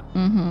mother.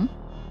 Mm-hmm.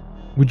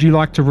 Would you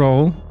like to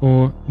roll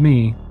or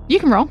me? You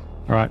can roll.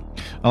 All right.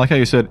 I like how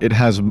you said it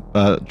has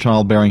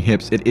childbearing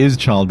hips. It is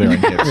childbearing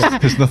hips.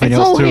 There's nothing It's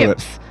else all to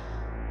hips.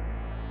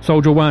 it.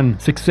 Soldier 1,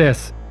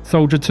 success.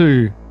 Soldier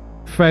 2,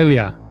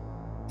 failure.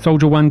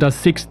 Soldier 1 does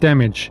 6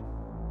 damage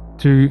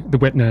to the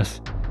wet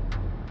nurse.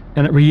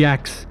 And it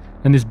reacts,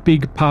 and this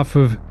big puff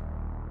of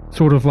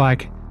sort of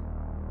like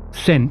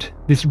scent,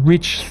 this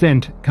rich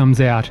scent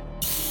comes out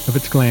of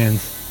its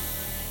glands.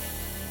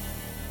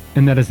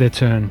 And that is their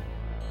turn.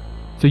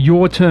 So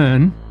your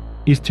turn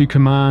is to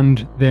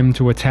command them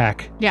to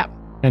attack. Yep.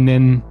 And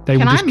then they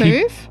Can will I just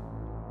keep... move?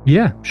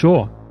 Yeah,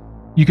 sure.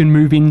 You can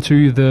move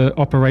into the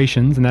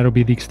operations, and that'll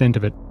be the extent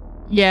of it.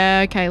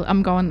 Yeah, okay.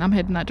 I'm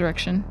heading that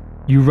direction.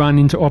 You run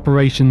into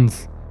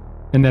operations,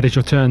 and that is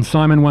your turn.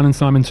 Simon 1 and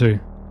Simon 2.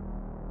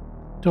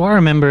 Do I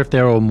remember if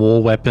there are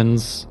more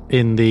weapons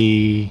in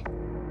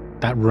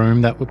that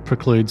room that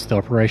precludes the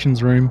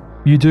operations room?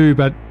 You do,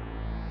 but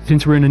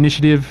since we're in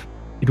initiative,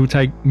 it'll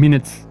take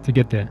minutes to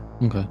get there.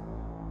 Okay.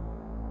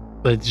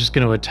 But it's just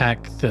going to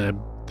attack the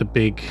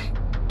big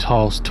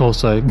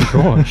torso.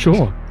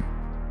 Sure.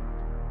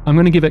 I'm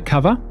going to give it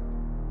cover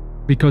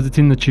because it's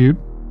in the tube.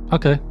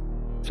 Okay.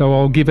 So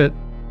I'll give it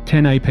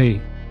 10 AP.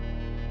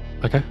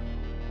 Okay.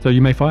 So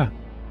you may fire.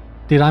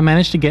 Did I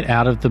manage to get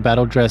out of the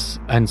battle dress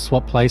and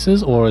swap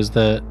places, or is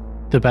the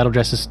battle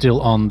dress is still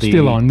on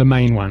Still on, the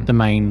main one. the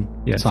main?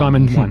 Yeah,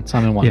 Simon 1.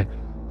 Simon 1. Yeah,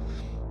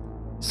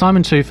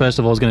 Simon 2, first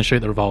of all, is going to shoot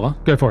the revolver.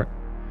 go for it.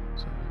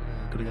 So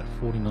got to get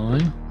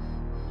 49.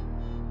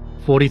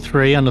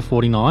 43 under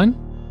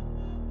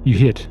 49, You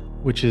hit.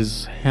 which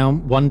is how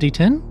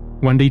 1d10?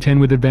 1d10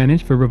 with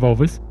advantage for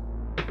revolvers.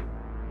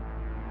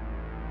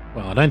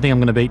 Well, I don't think I'm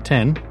going to beat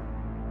 10.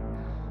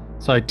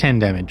 So 10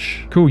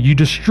 damage. Cool. You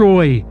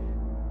destroy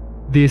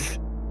this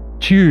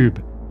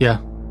tube, Yeah.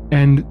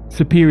 and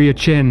Superior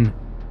Chen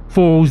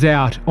falls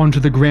out onto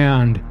the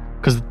ground.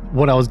 Because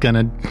what I was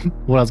gonna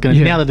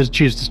Yeah. now that the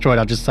tube's destroyed,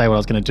 I'll just say what I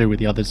was gonna do with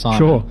the other Simon.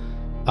 Sure.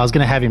 I was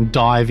gonna have him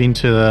dive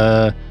into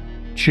the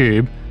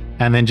tube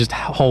and then just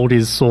hold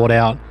his sword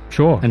out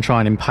Sure. and try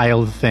and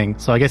impale the thing.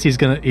 So I guess he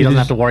doesn't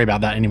have to worry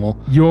about that anymore.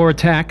 Your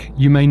attack,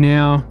 you may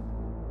now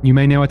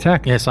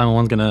attack. Yeah, Simon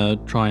 1's going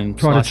to try and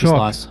Try to chop.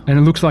 slice. And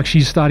it looks like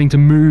she's starting to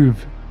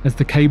move as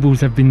the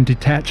cables have been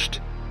detached.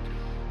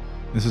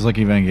 This is like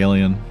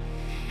Evangelion.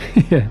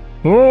 Yeah.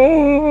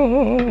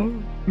 Oh,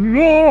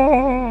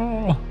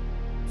 no.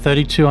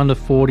 32 under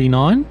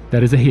 49.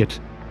 That is a hit.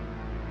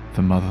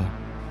 The mother.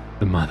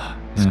 The mother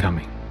is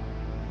coming.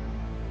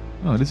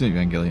 Oh, it is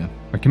Evangelion.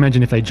 I can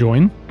imagine if they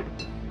join.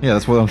 Yeah,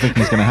 that's what I'm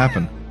thinking is going to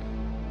happen.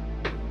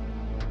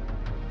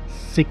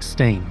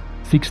 16.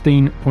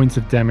 16 points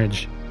of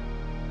damage.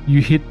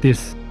 You hit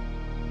this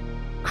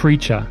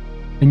creature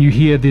and you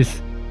hear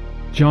this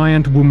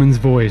giant woman's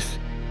voice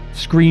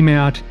scream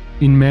out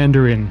in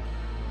Mandarin.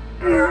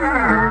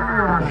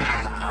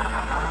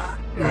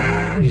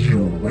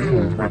 You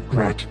will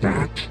regret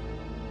that.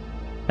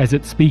 As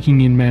it's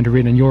speaking in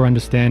Mandarin and you're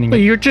understanding But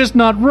it. you're just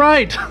not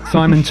right.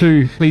 Simon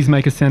 2, please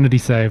make a sanity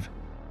save.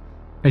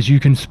 As you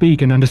can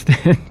speak and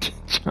understand.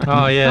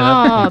 Oh,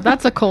 yeah. Oh,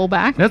 that's a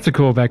callback. That's a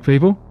callback,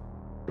 people.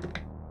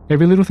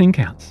 Every little thing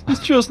counts. It's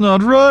just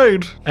not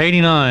right.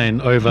 89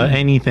 over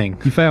anything.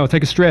 You fail,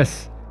 take a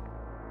stress.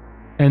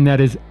 And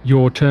that is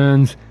your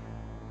turns.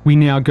 We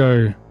now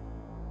go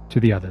to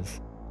the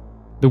others.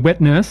 The wet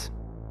nurse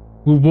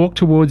will walk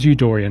towards you,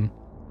 Dorian,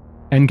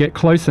 and get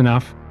close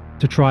enough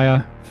to try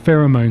a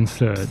pheromone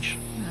surge.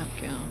 Oh,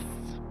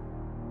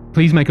 God.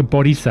 Please make a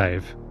body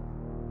save.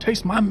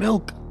 Taste my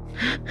milk.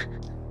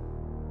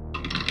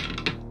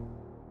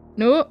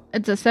 No,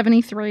 it's a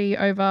 73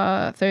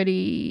 over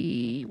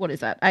 30. What is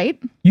that?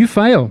 8? You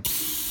fail,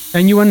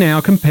 and you are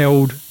now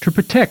compelled to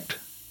protect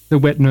the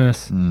wet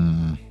nurse.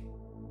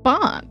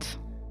 But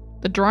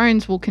the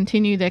drones will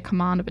continue their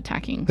command of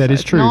attacking. That so is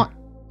it's true. Not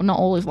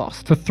all is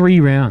lost. For 3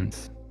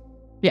 rounds.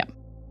 Yeah.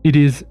 It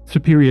is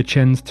Superior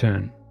Chen's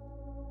turn.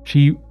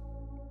 She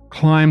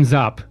climbs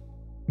up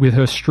with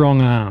her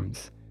strong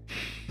arms.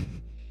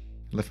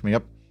 Lift me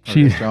up.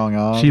 She- Strong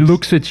arms. She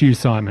looks at you,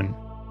 Simon,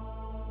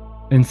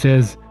 and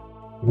says,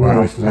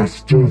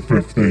 Worthless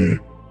 250.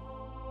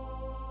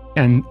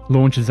 and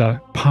launches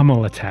a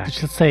pummel attack. I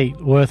should say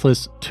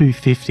worthless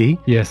 250.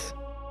 Yes.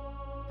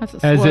 That's a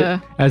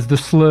slur. As the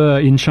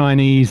slur in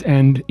Chinese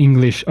and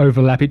English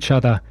overlap each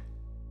other.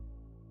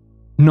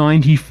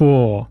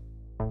 94.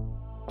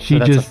 She So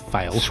that's a just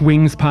fail.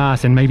 swings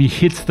past and maybe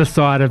hits the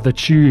side of the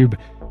tube,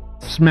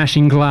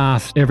 smashing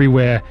glass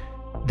everywhere.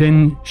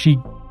 Then she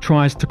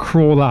tries to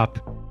crawl up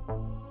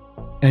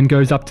and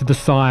goes up to the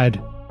side,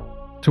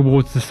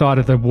 towards the side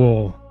of the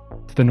wall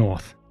to the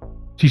north.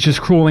 She's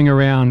just crawling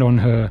around on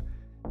her.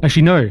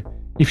 Actually, no.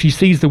 If she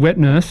sees the wet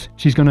nurse,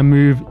 she's going to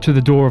move to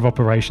the door of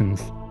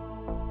operations.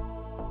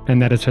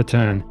 And that is her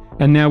turn.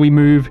 And now we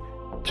move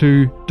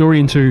to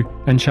Dorian 2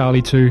 and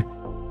Charlie 2.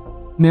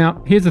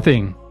 Now, here's the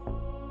thing.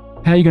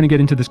 How are you going to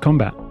get into this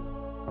combat?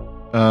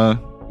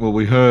 Well,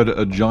 we heard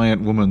a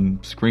giant woman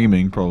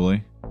screaming,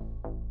 probably.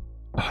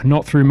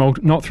 Not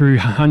through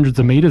hundreds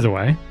of meters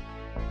away.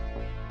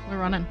 We're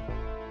running.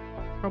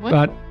 Probably.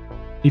 But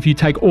if you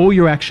take all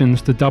your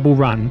actions to double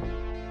run,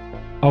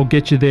 I'll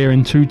get you there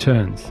in 2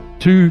 turns.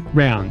 2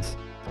 rounds.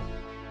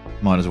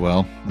 Might as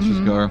well. Let's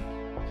just go.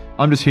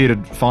 I'm just here to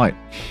fight.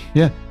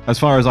 Yeah. As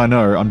far as I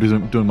know, I'm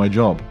doing my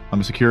job.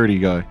 I'm a security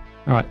guy.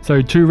 All right,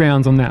 so 2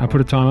 rounds on that. I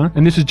put a timer.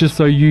 And this is just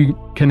so you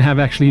can have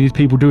actually these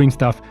people doing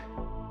stuff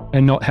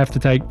and not have to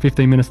take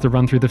 15 minutes to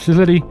run through the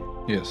facility.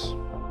 Yes.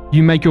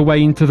 You make your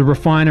way into the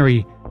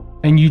refinery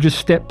and you just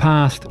step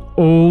past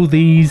all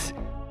these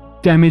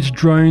damaged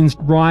drones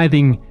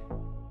writhing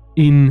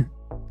in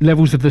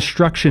levels of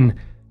destruction.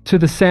 To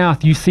the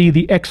south, you see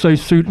the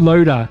exosuit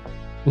loader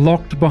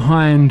locked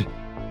behind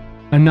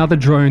another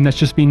drone that's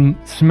just been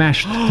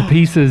smashed to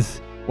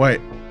pieces. Wait.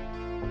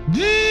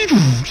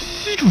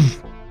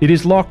 It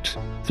is locked,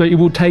 so it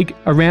will take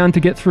a round to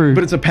get through.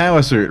 But it's a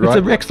power suit, right?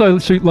 It's an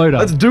exosuit loader.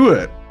 Let's do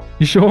it.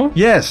 You sure?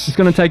 Yes. It's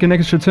going to take an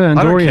extra turn.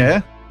 I don't Dorian.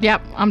 care.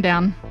 Yep, I'm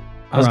down.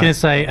 I was Right. going to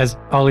say, as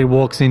Ollie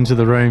walks into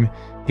the room,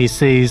 he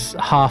sees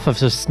half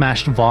of a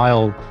smashed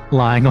vial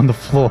lying on the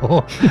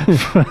floor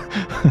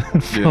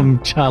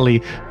from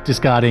Charlie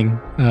discarding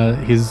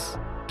his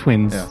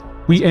twins. Yeah.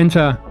 We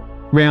enter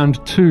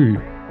round 2,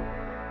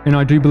 and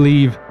I do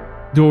believe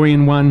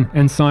Dorian 1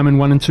 and Simon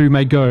 1 and 2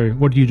 may go.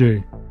 What do you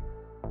do?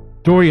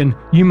 Dorian,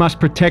 you must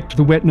protect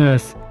the wet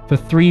nurse for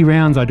 3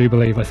 rounds, I do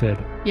believe I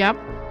said. Yep.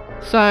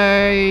 So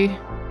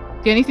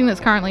the only thing that's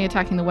currently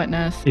attacking the wet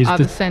nurse Is are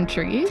the the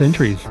sentries.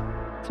 Sentries.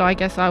 So I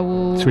guess I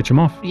will Switch them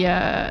off.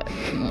 Yeah.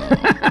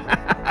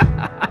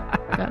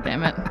 God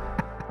damn it.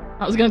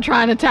 I was going to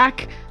try and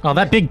attack. Oh,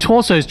 that big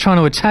torso is trying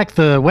to attack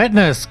the wet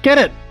nurse. Get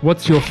it?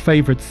 What's your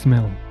favorite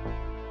smell?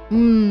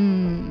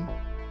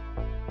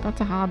 That's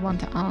a hard one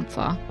to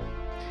answer.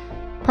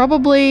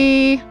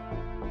 Probably.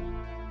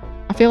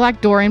 I feel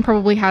like Dorian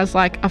probably has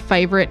like a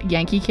favorite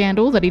Yankee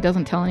candle that he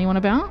doesn't tell anyone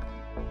about.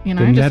 You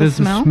know, Then just that a is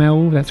smell. the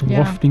smell that's Yeah.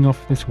 wafting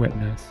off this wet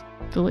nurse.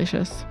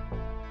 Delicious.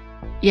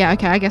 Yeah,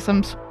 okay, I guess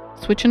I'm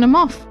switching them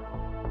off.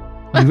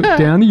 You look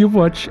down at your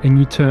watch and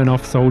you turn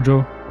off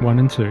Soldier 1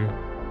 and 2,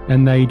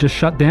 and they just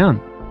shut down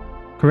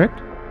correct?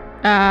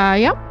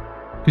 Yep.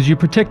 Because you're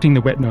protecting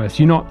the wet nurse.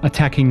 You're not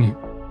attacking.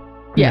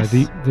 Yes.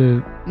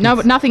 The No,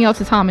 but nothing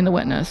else is harming the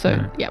wet nurse. So,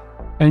 No. yep.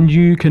 And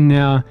you can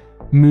now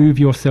move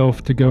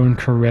yourself to go and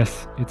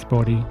caress its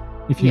body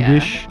if you Yeah,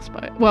 wish.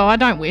 Well, I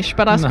don't wish,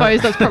 but I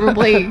suppose that's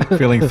probably.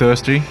 Feeling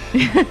thirsty?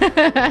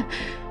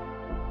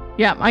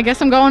 Yeah, I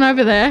guess I'm going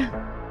over there.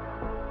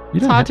 You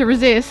It's hard to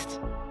resist.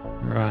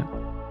 Right.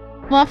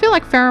 Well, I feel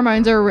like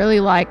pheromones are a really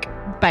like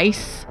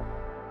base,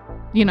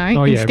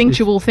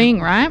 instinctual thing,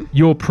 right?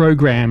 You're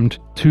programmed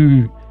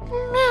to.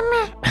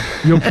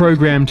 You're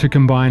programmed to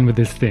combine with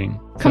this thing.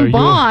 So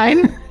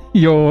Combine.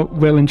 you're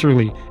well and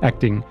truly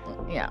acting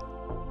Yeah.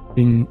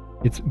 in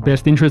its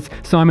best interest.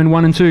 Simon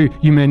 1 and 2,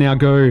 you may now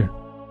go.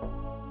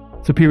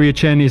 Superior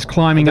Chen is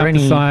climbing Are up there the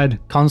any side.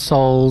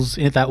 consoles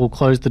that will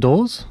close the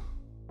doors?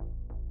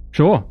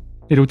 Sure.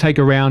 It'll take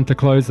a round to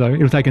close, though.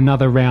 It'll take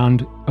another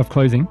round of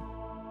closing.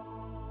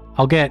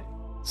 I'll get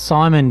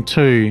Simon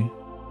 2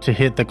 to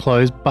hit the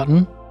close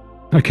button.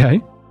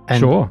 Okay. And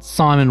Sure.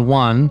 Simon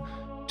 1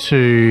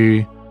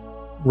 to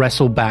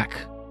wrestle back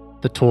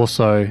the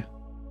torso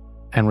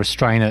and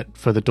restrain it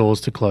for the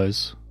doors to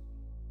close.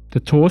 The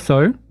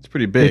torso, It's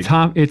pretty big.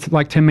 it's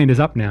like 10 meters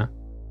up now.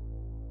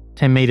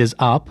 10 meters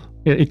up.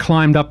 It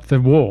climbed up the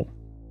wall.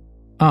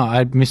 Oh,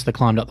 I missed the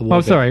climbed up the wall. Oh,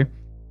 bit. sorry.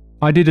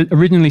 I did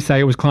originally say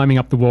it was climbing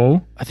up the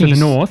wall I think to the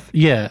it's- north.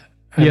 Yeah.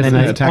 And Yes, then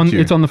it they- attacked you.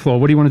 it's on the floor.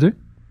 What do you want to do?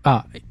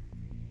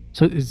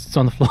 so it's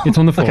on the floor. It's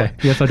on the floor. Okay.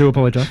 Yes, I do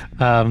apologize.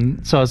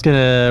 So I was going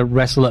to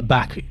wrestle it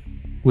back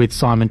with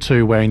Simon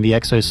 2 wearing the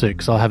exosuit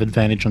because I'll have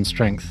advantage on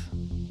strength.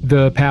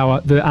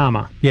 The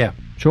armor. Yeah.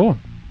 Sure.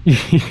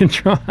 You can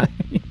try.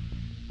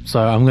 So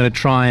I'm going to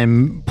try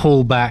and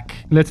pull back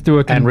Let's do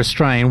and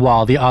restrain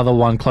while the other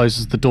one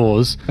closes the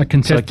doors. a So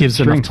contested it gives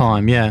enough strength.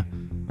 time, yeah.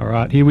 All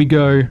right, here we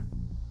go.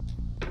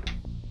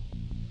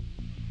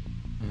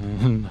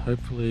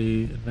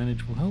 Hopefully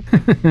advantage will help.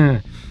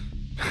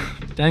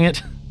 Dang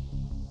it.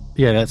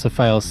 Yeah, that's a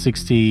fail.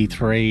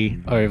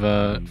 63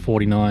 over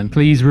 49.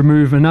 Please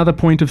remove another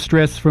point of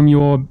stress from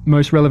your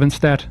most relevant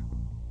stat.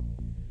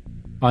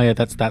 Oh yeah,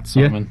 that's that,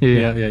 Yeah, Simon.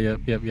 yeah.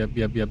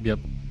 Yep.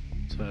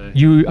 So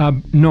You are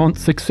not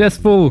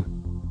successful,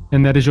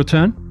 and that is your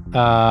turn.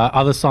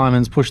 other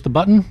Simons push the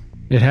button.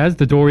 It has.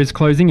 The door is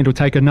closing. It'll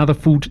take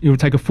It'll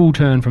take a full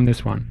turn from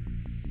this one.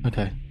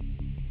 Okay.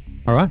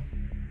 All right.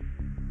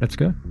 Let's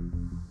go.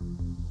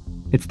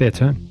 It's their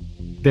turn.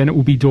 Then it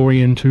will be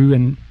Dorian 2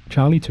 and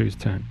Charlie 2's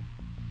turn.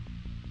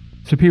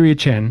 Superior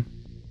Chen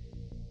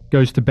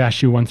goes to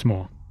bash you once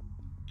more.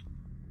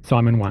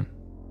 Simon 1.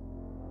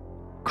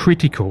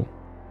 Critical.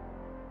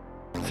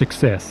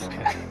 Success.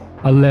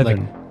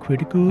 11.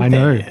 Critical. I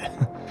know.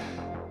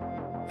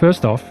 failure.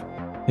 First off,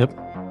 Yep.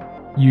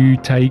 you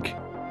take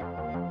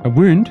a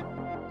wound,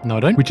 No, I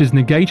don't. which is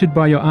negated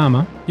by your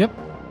armor. Yep.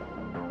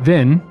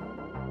 Then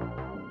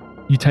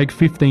you take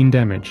 15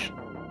 damage.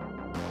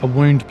 A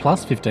wound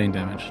plus 15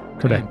 damage.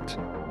 Correct.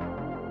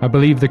 I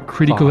believe the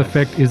critical 5.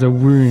 effect is a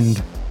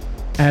wound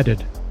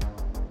added.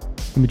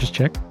 Let me just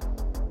check.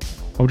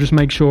 I'll just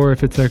make sure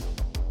if it's a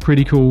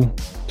critical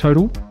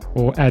total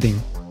or adding.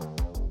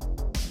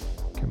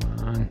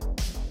 Come on.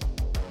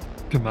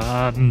 Come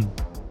on.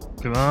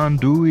 Come on,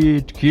 do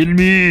it. Kill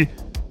me.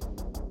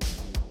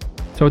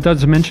 So it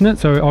does mention it,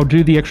 so I'll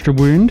do the extra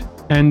wound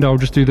and I'll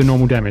just do the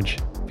normal damage.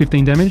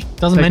 15 damage.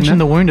 Doesn't Taking mention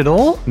that? the wound at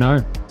all? No.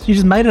 So you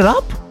just made it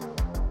up?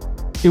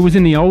 It was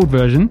in the old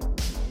version,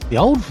 The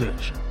old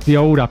version. the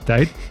old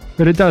update,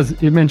 but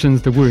it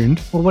mentions the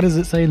wound. Well, what does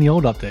it say in the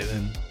old update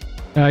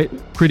then?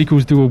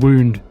 Criticals do a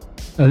wound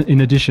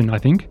in addition, I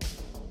think.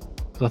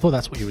 Because I thought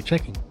that's what you were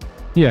checking.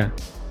 Yeah.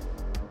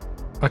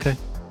 Okay.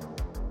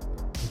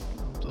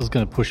 I was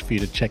going to push for you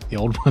to check the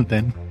old one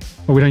then.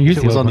 Well, we don't use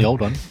If the it was old on one. the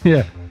old one.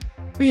 Yeah.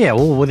 Yeah,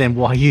 well then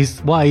why use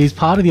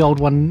part of the old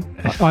one?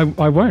 I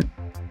won't.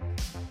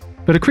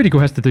 But a critical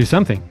has to do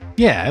something.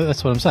 Yeah,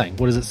 that's what I'm saying.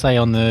 What does it say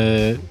on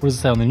the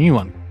new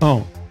one?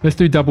 Oh, let's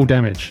do double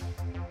damage.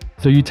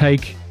 So you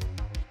take...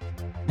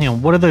 Hang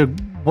on,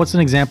 what's an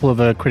example of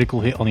a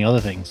critical hit on the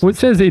other things? Well, it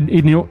says it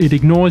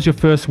ignores your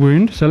first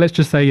wound. So let's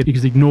just say it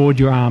has ignored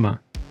your armor.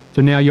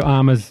 So now your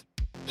armor's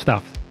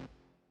stuffed.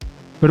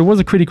 But it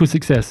was a critical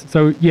success.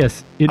 So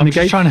yes, it I'm negates...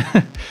 just trying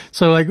to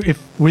so like if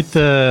with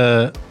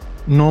the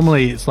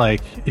normally it's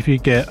like if you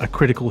get a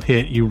critical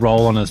hit you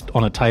roll on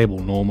a table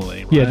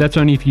normally, right? Yeah, that's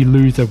only if you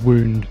lose a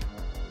wound.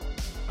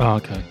 Oh,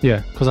 okay.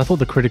 Yeah. Because I thought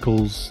the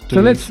criticals do,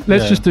 So let's yeah.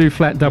 just do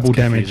flat double That's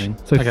damage. confusing.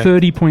 So Okay.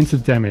 30 points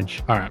of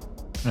damage. All right.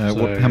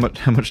 How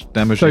much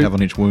damage So- do you have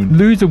on each wound?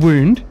 Lose a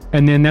wound,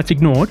 and then that's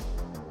ignored,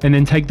 and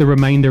then take the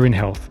remainder in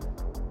health.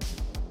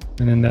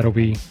 And then that'll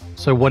be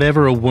So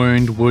whatever a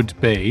wound would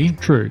be,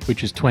 true.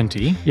 which is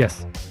 20,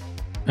 Yes.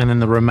 and then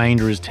the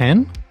remainder is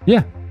 10.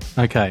 Yeah.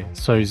 Okay,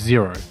 so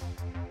 0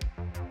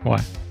 Why?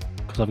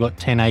 because I've got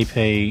 10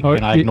 AP Oh,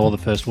 and I it- ignore the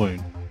first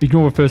wound.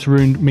 Ignore a first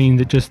wound means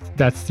that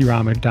that's your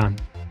armor done.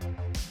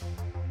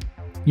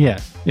 Yeah.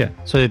 Yeah.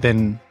 So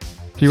then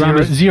So your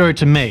armor's 0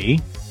 to me,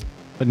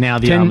 but now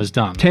the armor's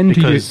done. 10 to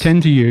you. because-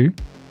 10 to you.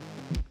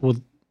 Well,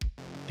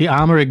 The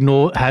armor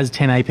has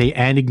 10 AP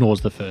and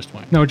ignores the first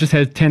wound. No, it just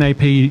has 10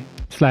 AP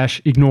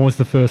 / ignores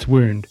the first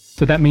wound.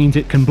 So that means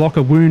it can block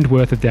a wound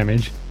worth of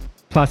damage,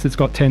 plus it's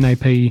got 10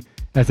 AP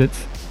as its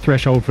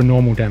threshold for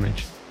normal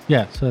damage.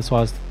 Yeah, so that's why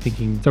I was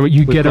thinking. So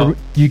you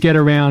get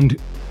around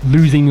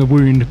losing a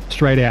wound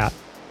straight out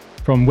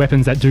from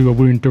weapons that do a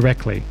wound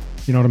directly.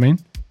 You know what I mean?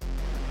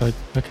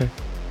 Okay.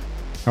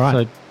 All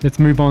right, So- let's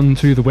move on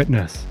to the wet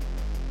nurse.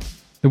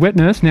 The wet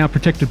nurse, now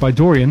protected by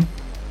Dorian,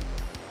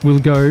 will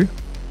go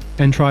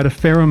and try to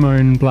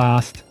pheromone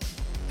blast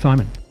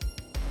Simon.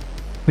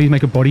 Please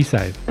make a body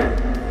save.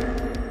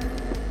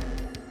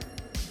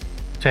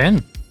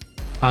 10.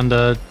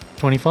 Under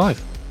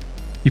 25.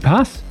 You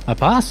pass, I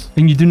pass.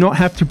 and you do not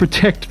have to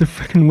protect the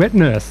freaking wet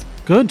nurse.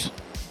 Good.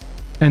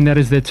 And that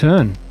is their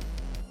turn.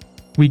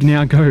 We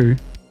now go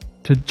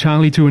to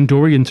Charlie 2 and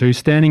Dorian 2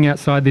 standing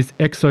outside this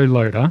exo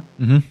loader.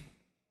 Mm-hmm.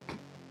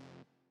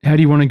 How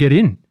do you want to get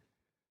in?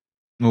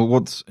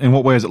 Well, in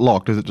what way is it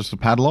locked? Is it just a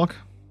padlock?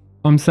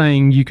 I'm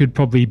saying you could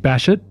probably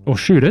bash it or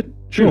shoot it.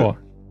 Sure.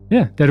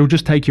 Yeah, that'll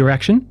just take your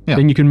action. Yeah.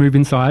 Then you can move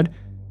inside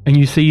and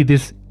you see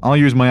this. I'll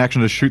use my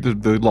action to shoot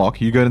the lock.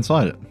 You get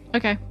inside it.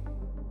 Okay.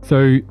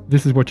 So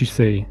this is what you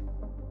see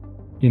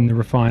in the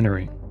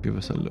refinery. Give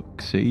us a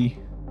look. See?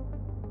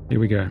 Here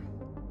we go.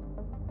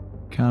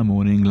 Come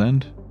on,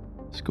 England.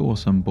 Score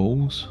some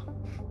balls.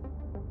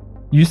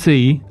 You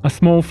see a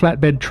small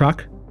flatbed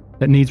truck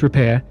that needs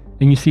repair,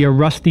 and you see a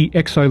rusty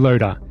exo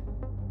loader.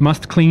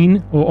 Must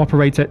clean or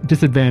operates at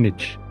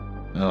disadvantage.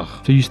 Ugh.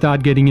 So you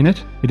start getting in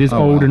it. It is Oh,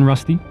 old well. and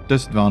rusty,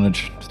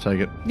 Disadvantage. Let's take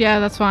it. Yeah,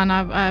 that's fine.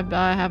 I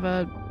have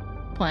a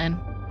plan.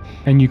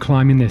 and you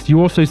climb in this. You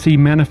also see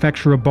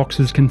manufacturer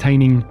boxes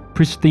containing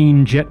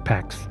pristine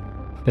jetpacks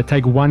that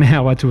take 1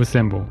 hour to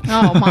assemble.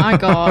 Oh my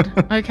god.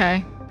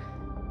 Okay.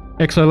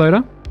 Exo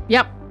loader?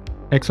 Yep.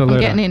 Exo I'm loader.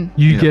 getting in.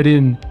 You Yeah. get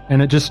in,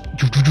 and it just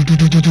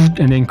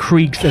and then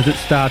creaks as it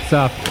starts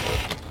up.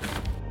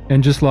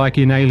 And just like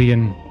in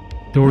Alien,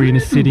 Dorian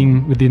is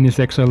sitting within this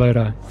exo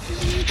loader,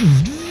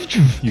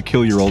 You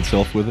kill your old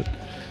self with it.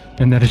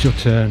 and that is your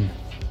turn.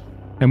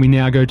 And we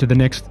now go to the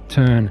next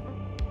turn.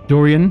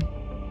 Dorian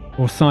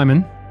or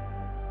Simon,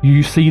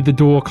 you see the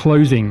door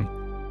closing,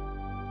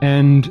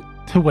 and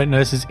The wet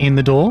nurse is in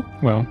the door.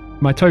 well,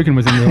 my token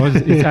was in there.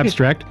 It's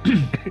abstract.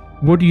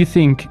 What do you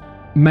think?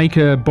 Make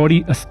a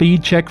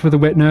speed check for the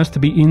wet nurse to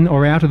be in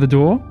or out of the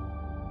door?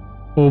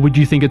 Or would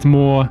you think it's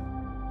more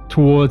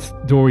towards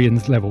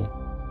Dorian's level?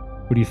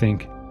 What do you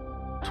think?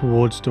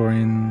 Towards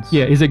Dorian's.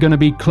 Yeah, is it going to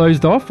be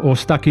closed off or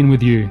stuck in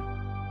with you?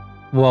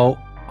 Well,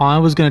 I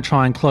was going to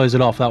try and close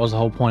it off. That was the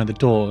whole point of the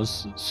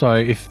doors. So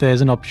if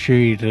there's an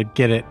opportunity to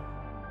get it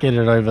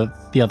over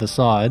the other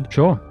side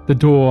Sure. The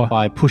door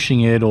by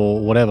pushing it or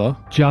whatever.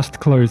 just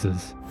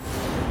closes.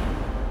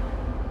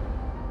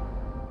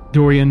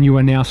 Dorian, you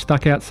are now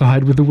stuck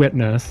outside with the wet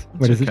nurse.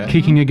 What is it? okay.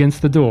 Kicking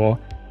against the door.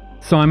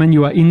 Simon,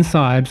 you are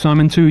inside.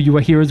 Simon 2, you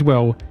are here as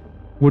well.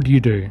 What do you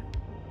do?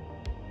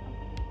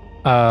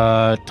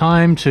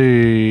 Time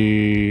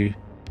to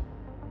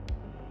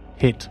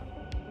hit.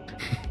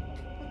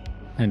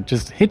 And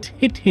just hit.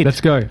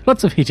 Let's go.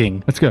 Lots of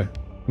hitting. Let's go.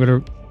 We're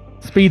going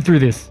to speed through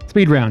this.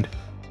 Speed round.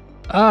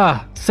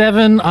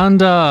 7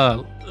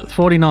 under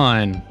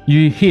 49.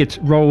 You hit.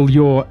 Roll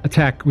your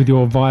attack with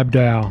your vibe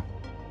dial.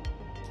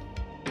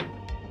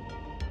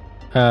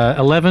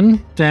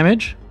 11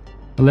 damage.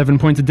 11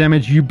 points of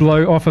damage. You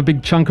blow off a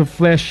big chunk of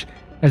flesh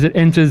as it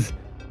enters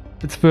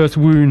its first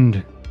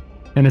wound.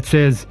 And it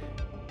says,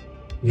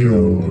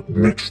 You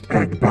mixed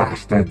egg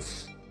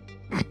bastards.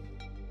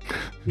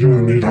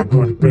 You need a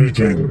good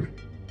beating.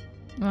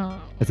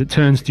 Oh. as it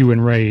turns to you in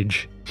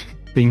rage,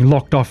 being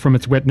locked off from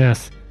its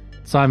wetness.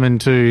 Simon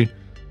 2.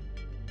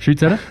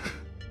 Shoots at it.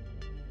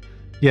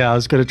 Yeah, I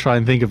was going to try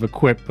and think of a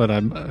quip, but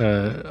I'm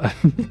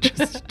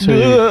just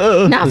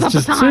too... Now's There's not the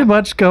just too time.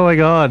 much going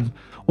on.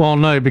 Well,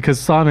 no, because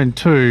Simon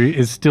 2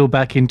 is still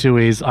back into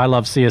his I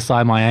love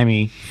CSI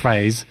Miami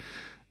phrase.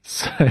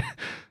 So...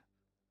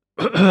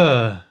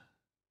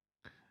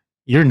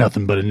 You're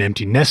nothing but an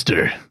empty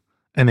nester.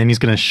 And then he's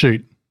going to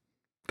shoot.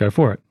 Go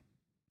for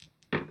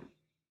it.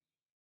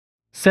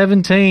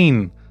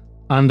 17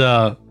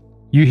 under...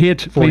 You hit.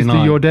 Please do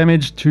 49. your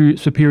damage to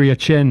Superior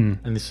Chen.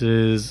 And this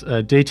is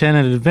a D10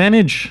 at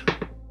advantage.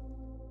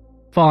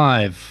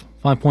 5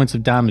 points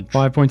of damage.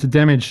 5 points of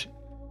damage.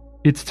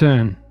 Its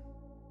turn.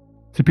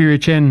 Superior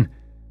Chen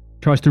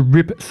tries to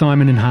rip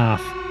Simon in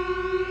half.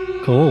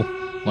 Cool.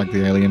 Like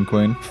the alien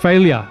queen.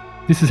 Failure.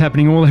 This is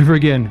happening all over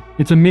again.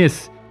 It's a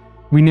miss.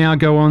 We now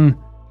go on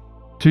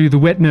to the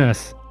wet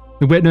nurse.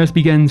 The wet nurse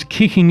begins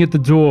kicking at the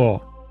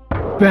door.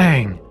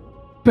 Bang.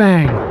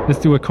 Bang. Let's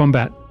do a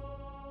combat.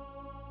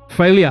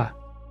 Failure.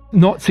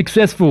 Not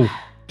successful.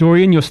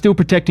 Dorian, you're still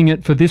protecting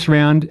it for this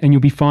round, and you'll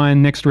be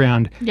fine next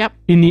round. Yep.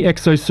 In the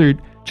exosuit,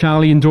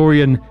 Charlie and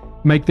Dorian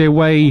make their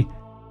way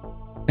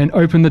and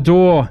open the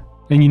door,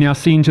 and you now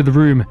see into the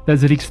room.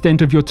 That's the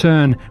extent of your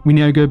turn. We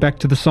now go back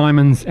to the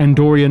Simons, and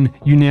Dorian,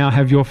 you now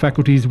have your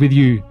faculties with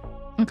you.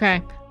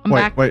 Okay. I'm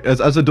back. Wait.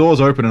 As the doors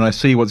open and I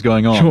see what's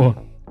going on, Sure.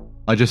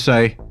 I just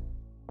say,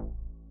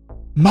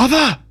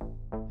 Mother!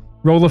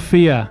 Roll of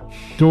fear,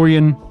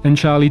 Dorian and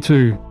Charlie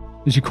too,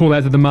 as you call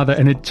out to the mother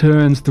and it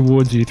turns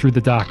towards you through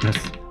the darkness.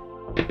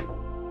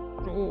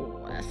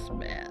 Oh, that's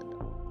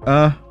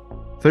bad.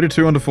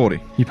 32 under 40.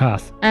 You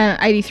pass.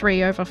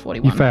 83 over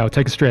 41. You fail.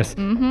 Take a stress.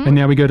 Mm-hmm. And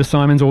now we go to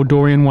Simon's or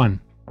Dorian 1.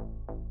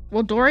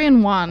 Well,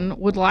 Dorian 1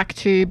 would like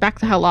to back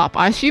the hell up.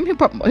 I assume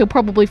he'll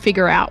probably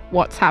figure out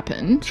what's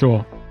happened.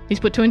 Sure. He's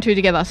put 2 and 2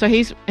 together. So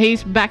he's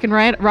backing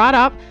right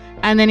up,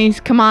 and then he's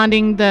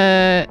commanding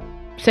the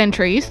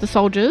sentries, the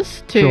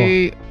soldiers,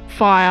 to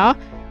fire.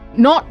 I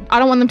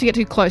don't want them to get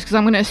too close because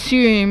I'm going to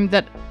assume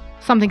that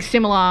something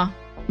similar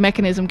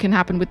mechanism can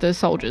happen with the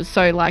soldiers.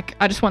 So, like,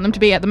 I just want them to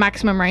be at the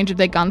maximum range of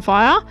their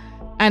gunfire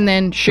and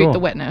then shoot Sure. the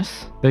wet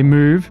nurse. They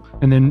move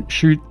and then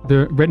shoot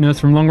the wet nurse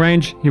from long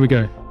range. Here we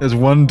go. There's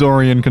one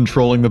Dorian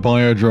controlling the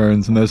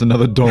biodrones, and there's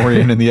another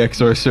Dorian in the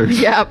exosuit.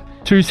 Yep.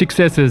 2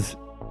 successes.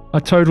 A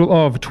total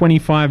of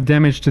 25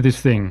 damage to this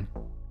thing.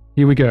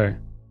 Here we go.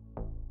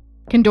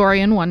 Can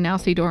Dorian 1 now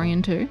see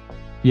Dorian 2?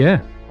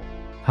 Yeah.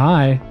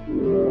 Hi.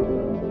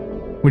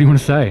 What do you want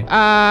to say?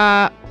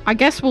 I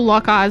guess we'll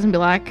lock eyes and be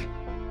like,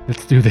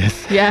 Let's do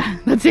this. yeah,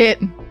 that's it.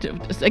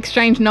 Just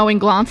exchange knowing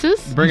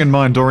glances. Bring in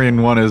mind,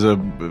 Dorian 1 is a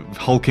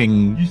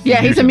hulking...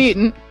 Yeah, he's a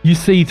mutant. You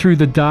see through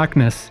the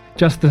darkness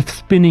just the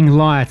spinning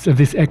lights of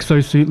this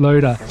exosuit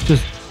loader.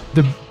 Just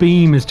the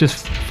beam is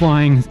just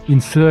flying in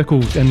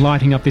circles and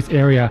lighting up this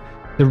area.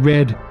 The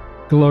red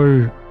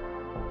glow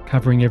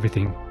covering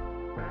everything.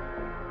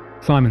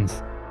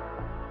 Simon's.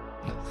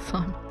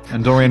 Simon.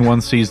 And Dorian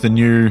 1 sees the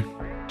new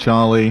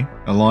Charlie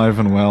alive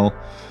and well.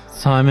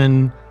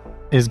 Simon's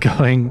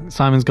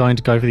going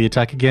to go for the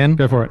attack again.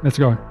 Go for it. Let's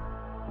go.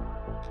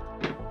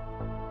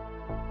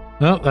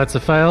 Oh, that's a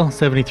fail.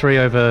 73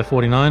 over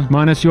 49.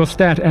 Minus your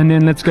stat, and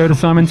then let's go to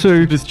Simon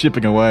 2. Just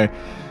chipping away.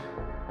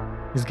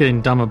 He's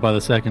getting dumber by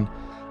the second.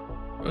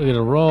 We're going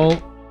to roll.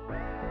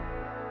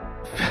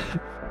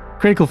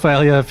 Critical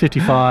failure,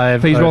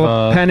 55. Please roll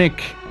over- a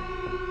panic.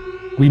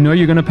 We know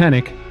you're going to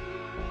panic.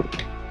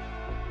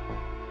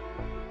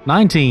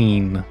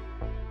 19.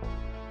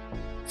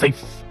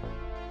 Safe.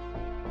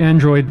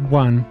 Android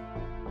 1,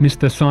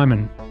 Mr.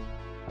 Simon,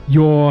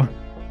 your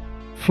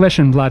flesh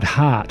and blood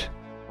heart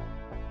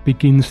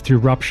begins to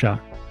rupture.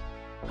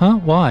 Huh?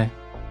 Why?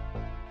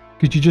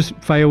 Because you just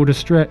failed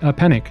a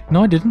panic.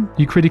 No, I didn't.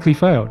 You critically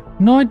failed.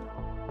 No.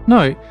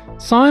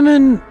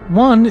 Simon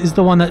 1 is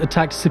the one that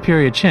attacked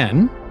Superior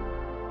Chen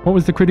What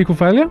was the critical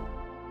failure?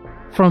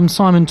 from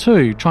Simon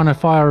 2 trying to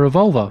fire a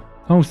revolver.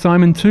 Oh,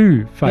 Simon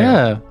 2 failed.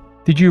 Yeah.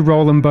 Did you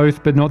roll them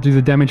both but not do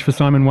the damage for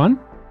Simon 1?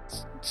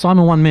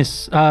 Simon 1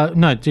 missed.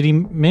 No, did he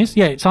miss?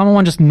 Yeah, Simon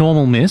 1 just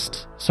normal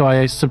missed, so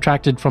I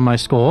subtracted from my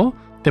score.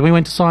 Then we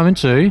went to Simon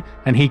 2,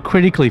 and he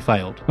critically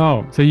failed.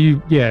 Oh, so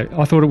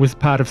I thought it was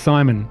part of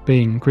Simon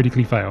being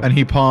critically failed. And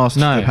he passed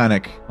No. the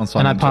panic on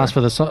Simon And I passed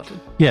 2. for the...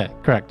 Yeah,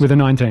 correct. With a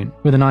 19.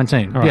 With a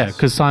 19. All right. Yeah,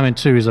 because Simon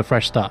 2 is a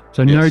fresh start.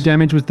 So no Yes.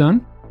 damage was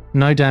done,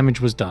 No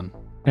damage was done.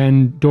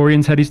 and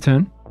Dorian's had his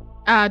turn.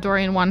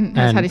 Dorian 1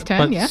 has had his turn,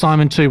 But yeah.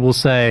 Simon 2 will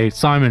say,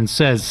 Simon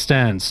says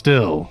stand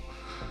still.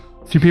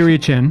 Superior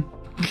Chen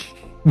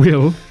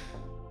will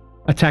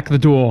attack the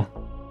door.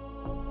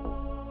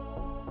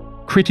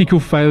 Critical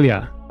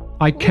failure.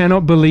 I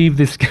cannot believe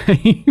this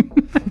game.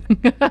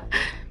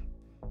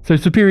 So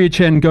Superior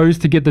Chen goes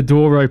to get the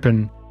door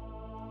open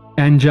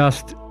and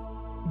just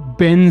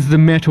bends the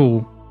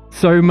metal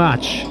so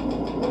much,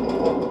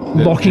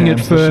 locking it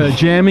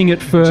jamming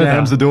it further.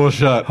 Jams the door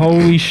shut.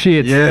 Holy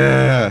shit.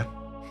 Yeah.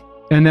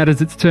 And that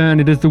is its turn.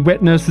 It is the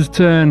wet nurse's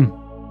turn.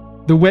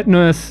 The wet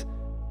nurse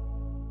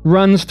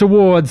runs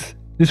towards.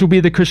 This will be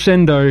the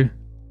crescendo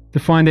to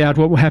find out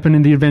what will happen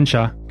in the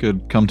adventure,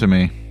 Good. Come to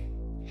me.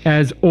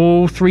 as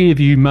all 3 of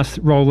you must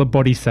roll a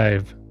body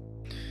save.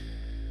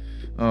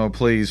 Oh,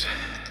 please.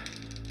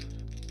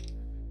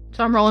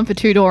 So I'm rolling for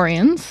 2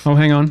 Dorians. Oh,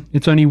 hang on.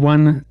 It's only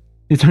one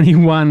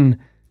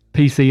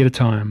PC at a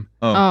time.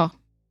 Oh.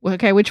 Well,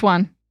 okay, which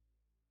one?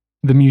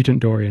 The mutant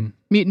Dorian.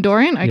 Mutant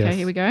Dorian? Okay, Yes.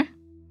 here we go.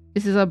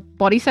 This is a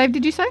body save,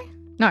 did you say?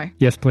 No.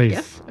 Yes, please.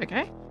 Yes,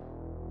 okay.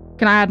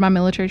 Can I add my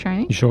military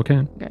training? You sure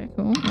can. Okay,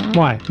 cool.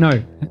 Why? No.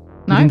 You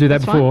No, didn't do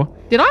that that's fine. before.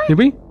 Did I? Did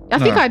we? I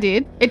think I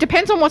did. It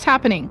depends on what's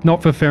happening.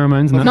 Not for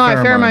pheromones. No. No,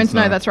 Pheromones, pheromones.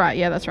 No, no. that's right.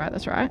 Yeah, that's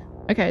right.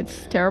 Okay,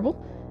 it's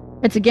terrible.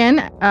 It's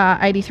again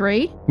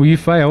 83. Well, you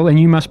fail, and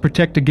you must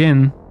protect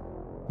again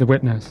the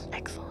wet nurse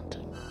Excellent.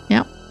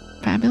 Yep.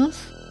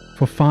 Fabulous.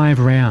 for 5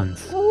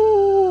 rounds.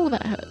 Ooh,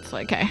 that hurts.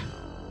 Okay.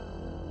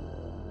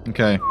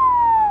 Okay.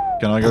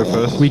 Can I go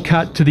first? We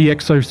cut to the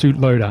exosuit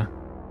loader.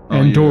 Oh,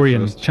 And you go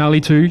Dorian. first.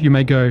 Charlie 2, you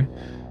may go.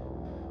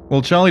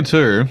 Well, Charlie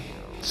 2,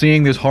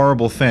 seeing this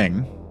horrible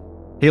thing,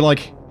 he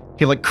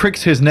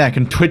cricks his neck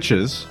and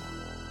twitches,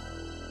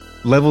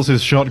 levels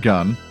his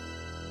shotgun,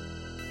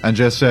 and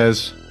just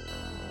says,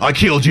 I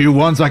killed you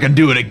once, I can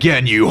do it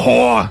again, you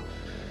whore!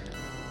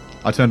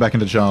 I turn back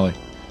into Charlie.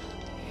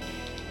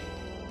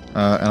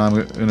 And I'm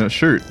going to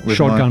shoot with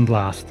Shotgun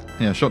blast.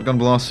 shotgun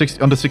blast,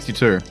 under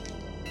 62.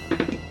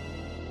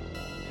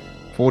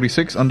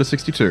 46 under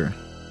 62.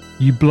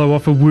 You blow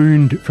off a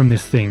wound from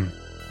this thing.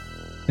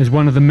 as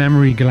one of the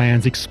mammary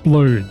glands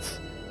explodes.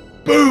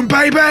 Boom,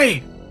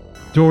 baby!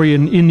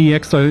 Dorian, in the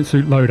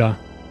exosuit loader,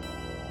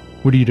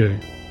 what do you do?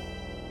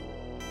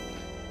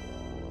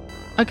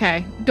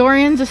 Okay,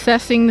 Dorian's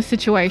assessing the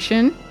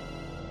situation.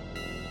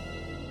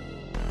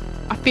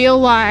 I feel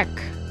like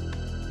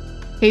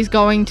he's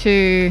going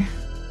to...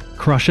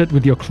 Crush it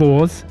with your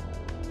claws?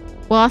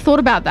 Well, I thought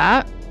about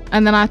that,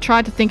 and then I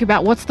tried to think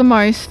about what's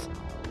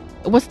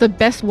the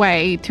best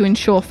way to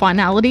ensure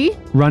finality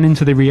Run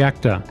into the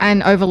reactor.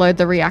 and overload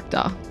the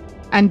reactor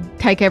and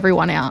take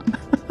everyone out.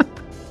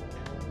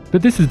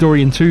 But this is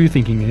Dorian 2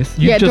 thinking this.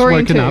 You've Yeah, just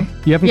Dorian woken 2. up.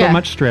 You haven't Yeah. got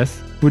much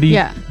stress. Would he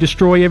Yeah.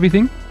 destroy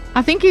everything?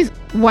 I think he's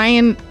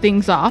weighing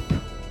things up.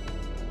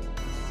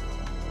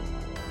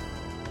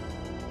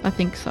 I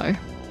think so.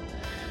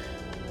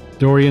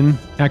 Dorian,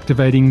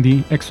 activating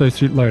the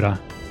exosuit loader,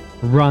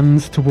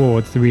 runs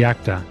towards the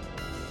reactor.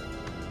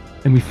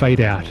 And we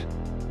fade out.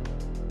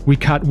 We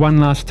cut one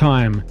last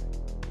time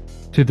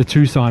to the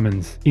two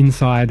Simons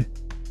inside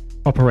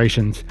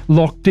operations.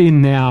 Locked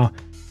in now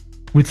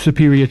with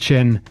Superior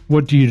Chen.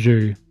 What do you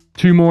do?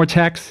 2 more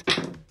attacks?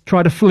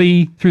 Try to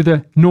flee through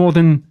the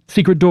northern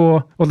secret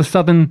door or the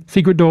southern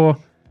secret door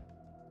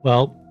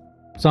Well,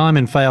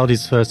 Simon failed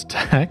his first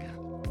attack.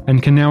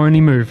 and can now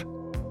only move.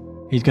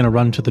 He's going to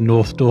run to the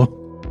north door.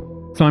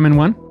 Simon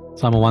 1.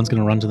 Simon 1's going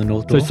to run to the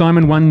north So door.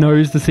 Simon 1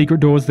 knows the secret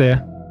door's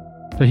there.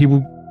 So he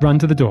will run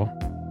to the door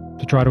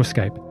to try to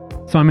escape.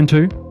 Simon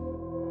 2.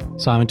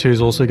 Simon 2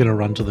 is also going to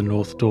run to the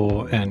north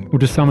door and... Will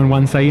just Simon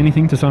 1 say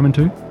anything to Simon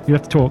 2? You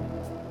have to talk.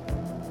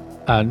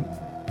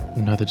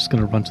 No, they're just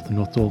going to run to the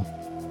north door.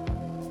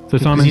 So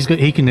Simon, Because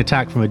he can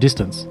attack from a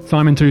distance.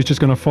 Simon 2 is just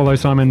going to follow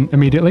Simon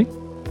immediately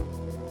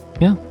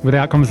Yeah.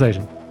 without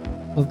conversation,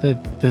 Well, they're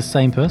the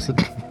same person.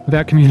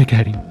 without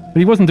communicating. But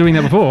he wasn't doing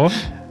that before.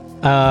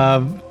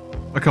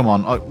 Oh, come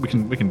on. We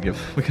can.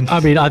 I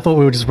mean, I thought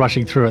we were just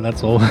rushing through it,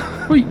 that's all.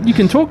 Well, you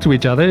can talk to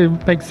each other.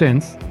 It makes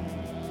sense.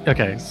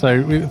 Okay,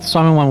 so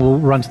Simon 1 will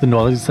run to the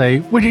north and say,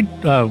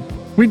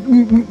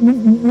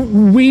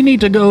 we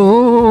need to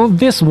go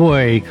this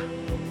way.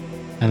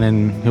 And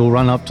then he'll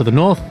run up to the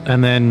north,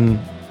 and then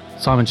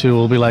Simon 2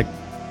 will be like,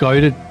 go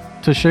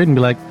to shoot and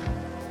be like,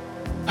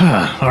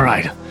 all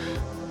right,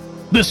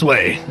 this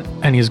way.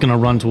 And he's going to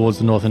run towards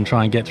the north and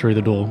try and get through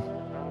the door.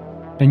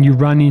 And you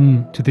run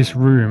into this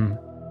room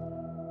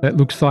that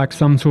looks like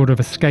some sort of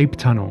escape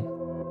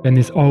tunnel. And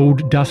this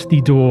old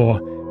dusty door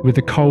with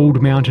the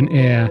cold mountain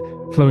air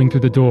flowing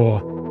through the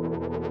door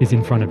is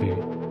in front of you.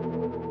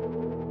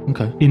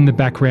 Okay. In the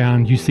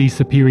background, you see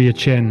Superior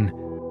Chen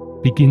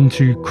begin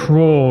to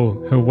crawl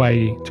her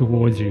way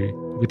towards you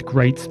with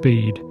great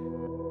speed.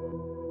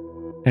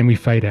 And we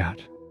fade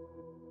out.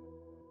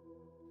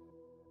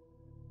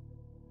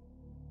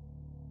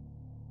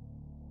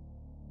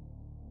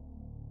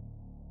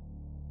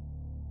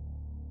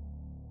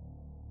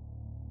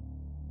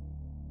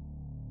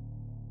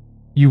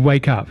 You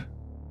wake up.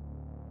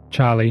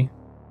 Charlie,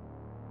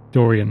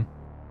 Dorian,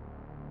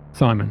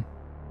 Simon.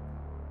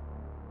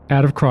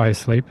 Out of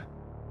cryosleep.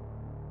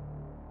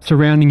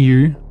 Surrounding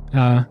you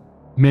are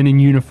men in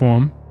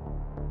uniform,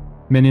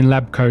 men in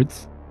lab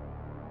coats.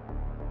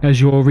 As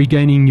you're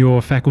regaining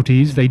your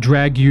faculties, they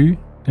drag you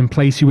and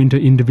place you into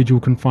individual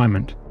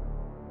confinement.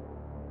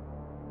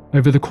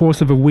 Over the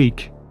course of a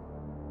week,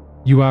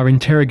 you are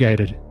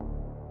interrogated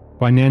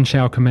by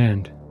Nanshao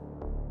Command.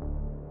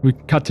 We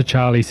cut to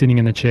Charlie sitting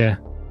in a chair,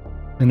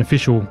 an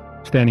official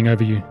standing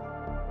over you.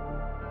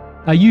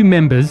 Are you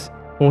members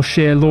or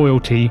share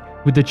loyalty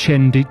with the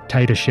Chen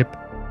dictatorship?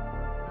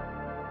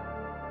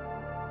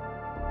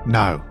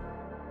 No.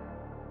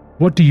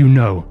 What do you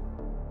know?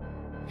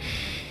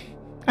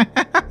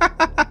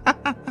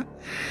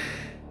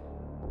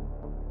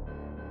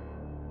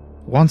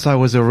 Once I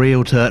was a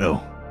real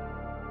turtle.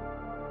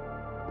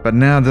 But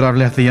now that I've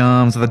left the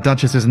arms of the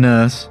Duchess's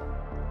nurse,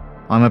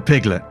 I'm a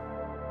piglet.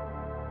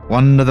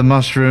 One of the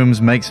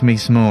mushrooms makes me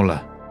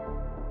smaller.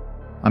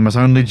 I must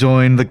only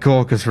join the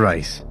Caucus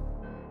race.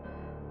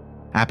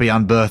 Happy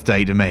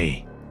unbirthday to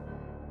me.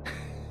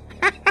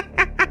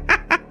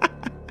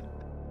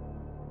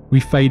 We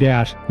fade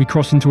out. We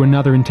cross into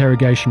another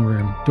interrogation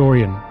room.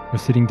 Dorian, you're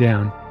sitting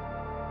down.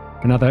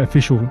 Another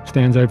official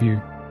stands over you.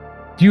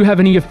 Do you have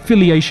any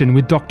affiliation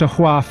with Dr.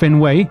 Hua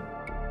Fenwei?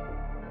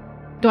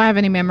 Do I have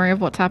any memory of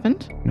what's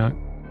happened? No,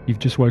 you've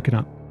just woken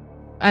up.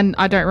 And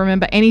I don't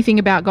remember anything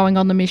about going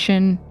on the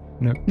mission.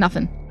 No.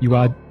 Nothing. You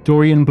are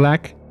Dorian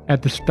Black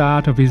at the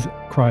start of his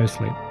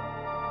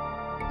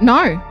cryosleep.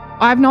 No,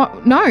 I've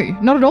not. No,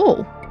 not at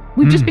all.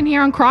 We've just been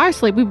here on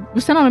cryosleep. We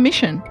were sent on a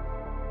mission.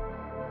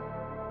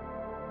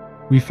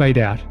 We fade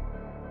out.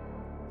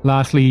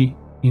 Lastly,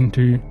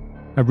 into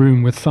a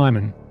room with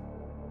Simon.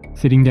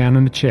 Sitting down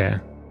in a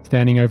chair,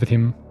 standing over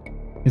him,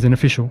 is an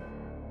official.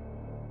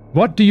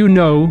 What do you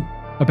know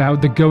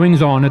about the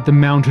goings-on at the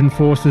Mountain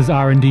Forces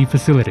R&D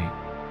facility?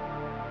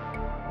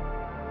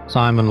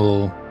 Simon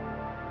will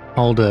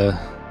hold a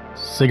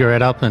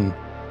cigarette up and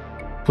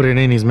put it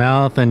in his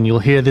mouth, and you'll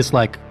hear this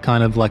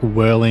kind of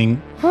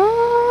whirling,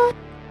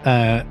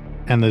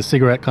 and the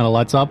cigarette kind of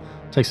lights up,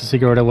 takes a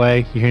cigarette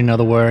away. You hear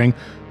another whirring.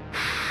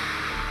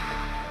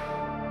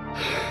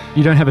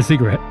 You don't have a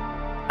cigarette.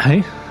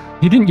 Hey?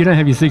 You don't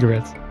have your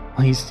cigarettes.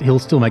 He'll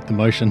still make the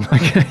motion.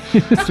 Okay.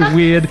 It's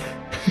weird.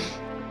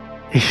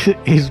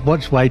 He's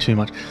watched way too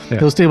much. Yeah.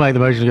 He'll still make the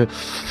motion and go,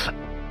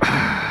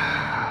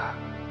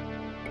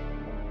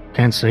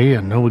 can't say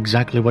I know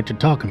exactly what you're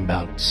talking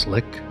about,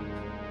 Slick.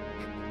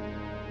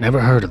 Never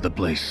heard of the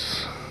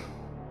place.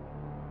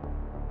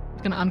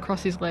 He's going to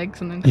uncross his legs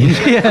and then...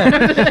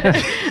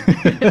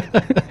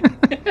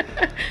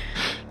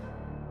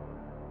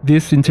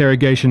 This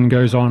interrogation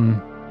goes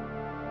on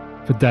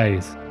for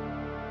days.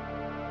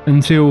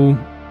 Until,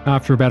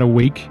 after about a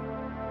week,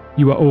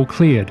 you are all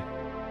cleared.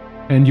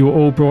 And you are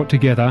all brought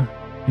together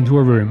into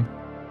a room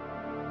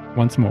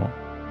once more.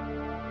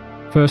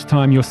 First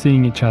time you're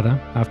seeing each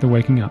other after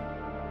waking up.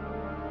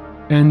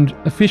 And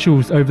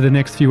officials over the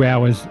next few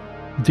hours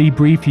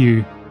debrief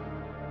you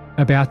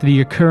about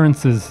the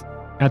occurrences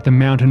at the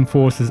Mountain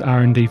Forces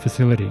R&D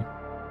facility.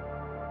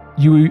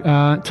 You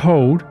are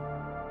told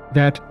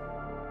that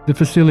the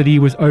facility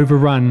was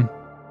overrun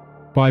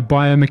by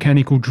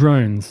biomechanical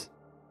drones,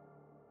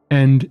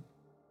 and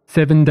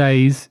 7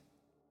 days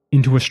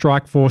into a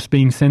strike force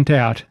being sent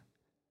out,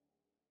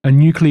 a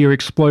nuclear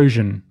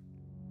explosion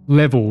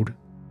leveled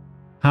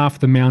half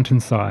the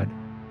mountainside.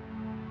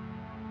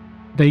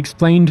 They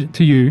explained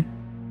to you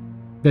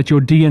that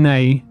your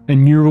DNA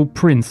and neural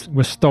prints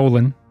were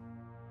stolen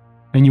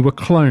and you were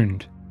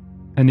cloned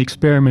and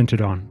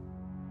experimented on.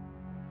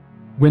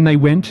 When they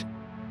went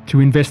to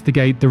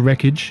investigate the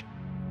wreckage,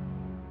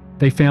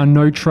 they found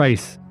no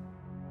trace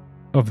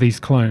of these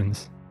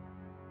clones.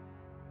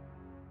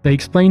 They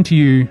explained to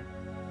you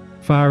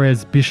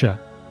Fares Bisha,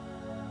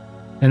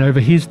 and over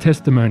his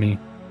testimony,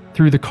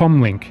 through the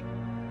comlink,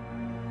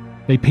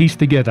 they pieced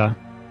together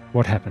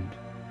what happened.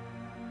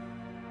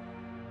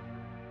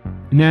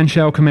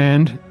 Nanshao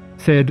Command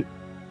said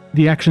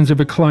the actions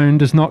of a clone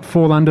does not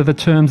fall under the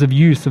terms of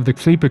use of the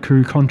Sleeper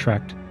Crew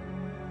contract,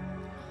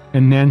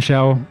 and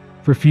Nanshao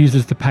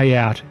refuses to pay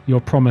out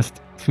your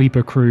promised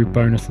Sleeper Crew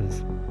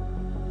bonuses.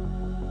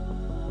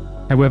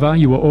 However,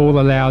 you were all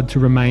allowed to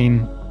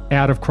remain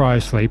out of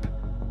cryosleep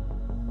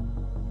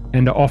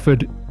and are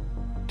offered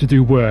to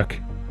do work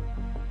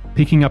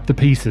picking up the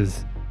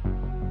pieces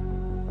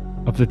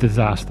of the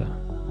disaster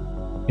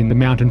in the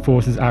Mountain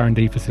Forces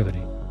R&D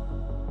facility.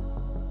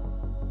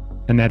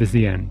 And that is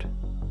the end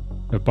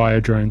of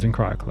biodrones and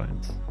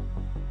cryoclones.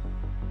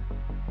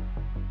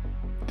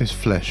 This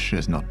flesh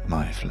is not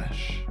my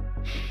flesh.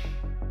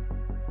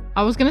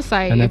 I was going to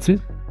say, And if that's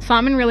it?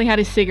 Simon really had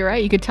his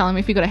cigarette, you could tell him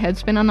if he got a head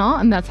spin or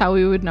not, and that's how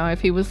we would know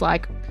if he was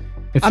like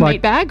It's a like,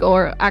 meat bag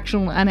or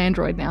actual an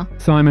android now.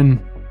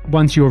 Simon,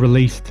 once you're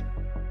released,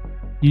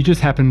 you just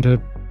happen to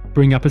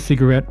bring up a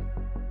cigarette,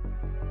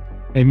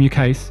 in your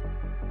case,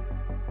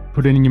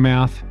 put it in your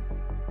mouth,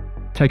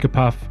 take a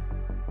puff,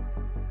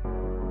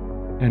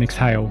 and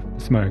exhale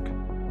the smoke.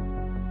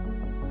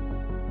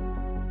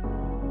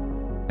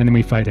 And then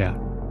we fade out.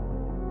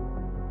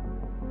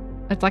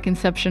 It's like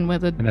Inception where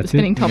the that's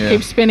spinning it? top Yeah.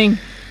 keeps spinning.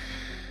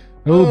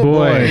 Oh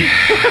boy.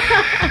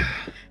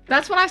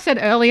 That's what I said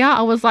earlier.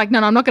 I was like, no,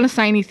 I'm not going to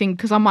say anything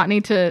because I might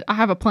need to, I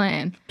have a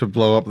plan. To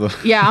blow up the...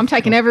 Yeah, I'm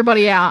taking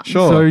everybody out.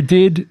 Sure. So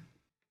did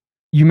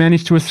you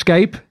manage to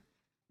escape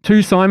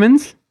 2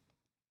 Simons,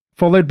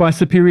 followed by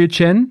Superior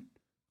Chen?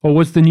 Or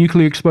was the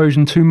nuclear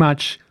explosion too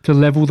much to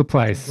level the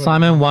place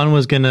Simon 1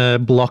 was going to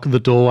block the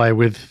doorway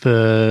with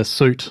the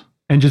suit.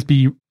 and just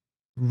be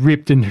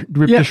ripped to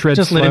shreds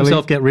just let slowly?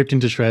 himself get ripped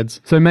into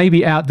shreds. So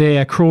maybe out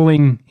there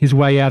crawling his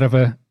way out of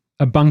a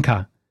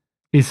bunker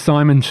is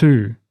Simon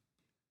 2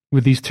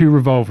 with these 2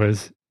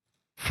 revolvers,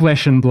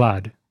 flesh and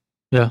blood,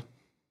 Yeah.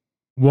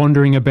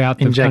 wandering about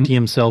the Injecting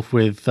himself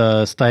with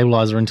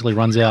stabilizer until he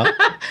runs out.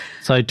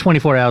 So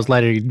 24 hours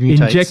later, he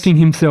mutates. injecting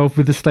himself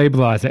with the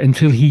stabilizer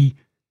until he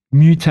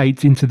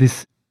mutates into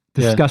this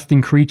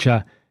disgusting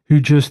creature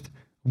who just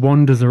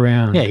wanders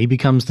around. Yeah, he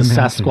becomes the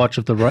mountain. Sasquatch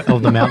of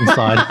the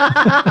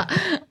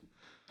mountainside.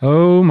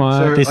 Oh my.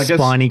 So This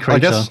spiny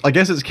creature. I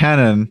guess it's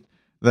canon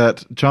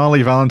that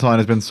Charlie Valentine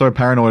has been so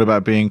paranoid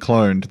about being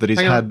cloned that he's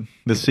Hang on. had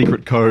this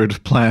secret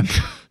code planned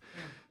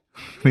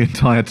the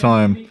entire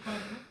time.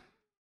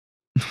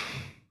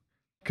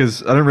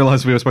 Because I didn't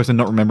realize we were supposed to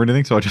not remember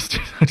anything, so I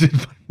did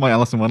my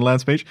Alice in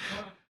Wonderland speech.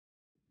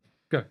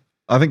 Go.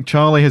 I think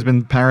Charlie has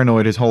been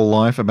paranoid his whole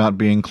life about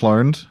being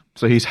cloned,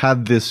 so he's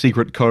had this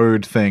secret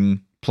code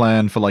thing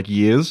planned for like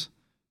years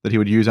that he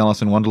would use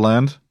Alice in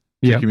Wonderland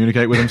to Yep.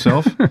 communicate with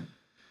himself.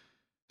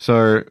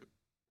 So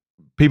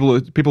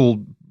people,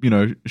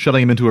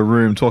 shutting him into a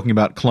room talking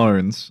about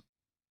clones,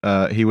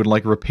 he would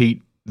like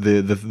repeat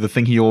the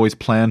thing he always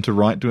planned to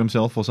write to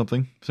himself or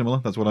something similar.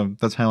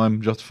 That's how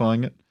I'm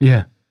justifying it.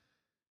 Yeah.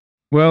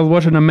 Well,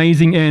 what an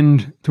amazing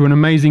end to an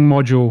amazing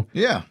module.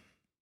 Yeah.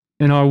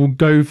 And I will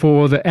go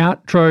for the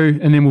outro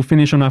and then we'll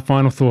finish on our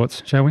final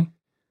thoughts, shall we?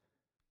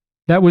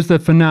 That was the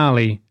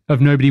finale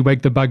of Nobody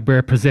Wake the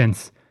Bugbear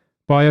Presents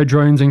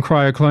Biodrones and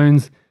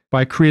Cryo-Clones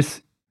by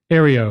Chris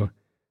Ario.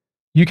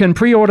 You can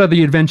pre-order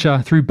the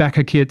adventure through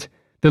BackerKit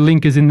The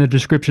link is in the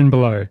description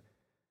below.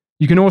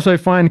 You can also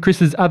find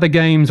Chris's other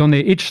games on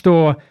their itch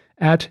store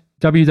at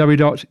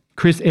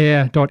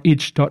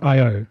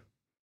www.chrisair.itch.io.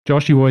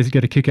 Josh, you always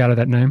get a kick out of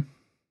that name.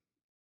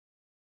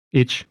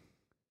 Itch.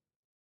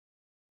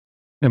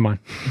 Never mind.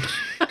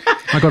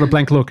 I got a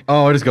blank look.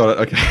 Oh, I just got it.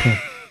 Okay.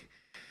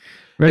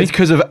 Ready? It's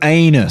because of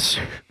anus.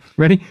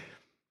 Ready?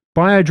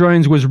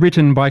 Biodrones was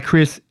written by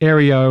Chris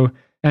Ario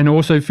and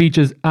also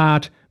features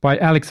art by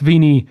Alex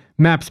Vini,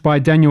 maps by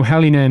Daniel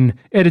Hallinan,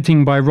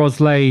 editing by Ros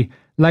Lay,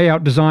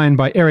 layout design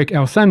by Eric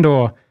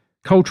Alsandor,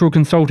 cultural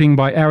consulting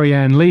by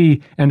Ariane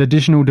Lee, and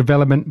additional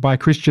development by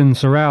Christian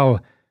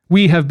Sorrell.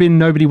 We have been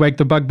Nobody Wake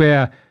the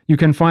Bugbear. You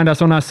can find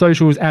us on our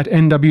socials at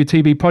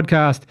NWTB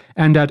Podcast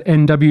and at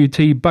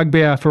NWT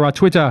Bugbear for our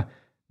Twitter.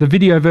 The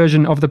video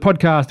version of the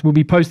podcast will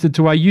be posted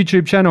to our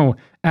YouTube channel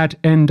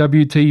at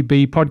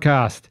NWTB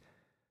Podcast.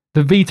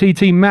 The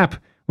VTT map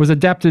was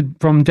adapted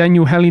from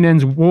Daniel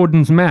Hallinan's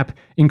Warden's map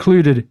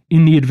included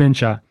in the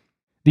adventure.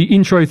 The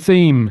intro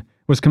theme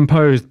was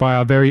composed by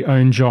our very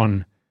own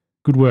John.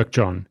 Good work,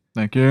 John.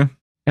 Thank you.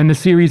 And the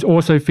series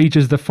also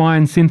features the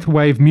fine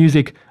synthwave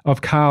music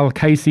of Carl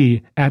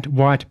Casey at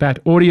White Bat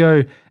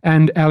Audio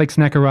and Alex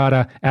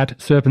Nakarada at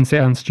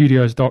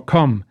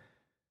serpentsoundstudios.com.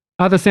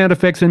 Other sound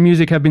effects and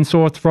music have been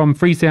sourced from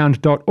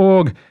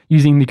freesound.org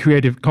using the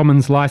Creative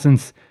Commons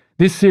license.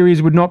 This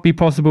series would not be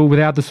possible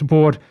without the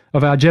support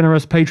of our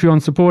generous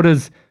Patreon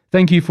supporters.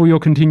 Thank you for your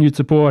continued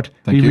support.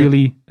 We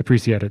really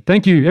appreciate it.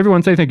 Thank you.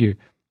 Everyone say thank you.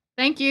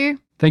 Thank you.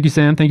 Thank you,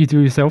 Sam. Thank you to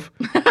yourself.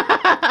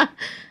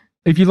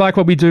 If you like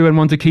what we do and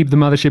want to keep the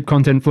Mothership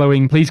content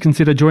flowing, please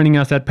consider joining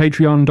us at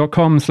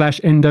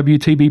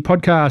patreon.com/NWTB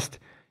podcast.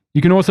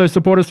 You can also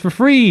support us for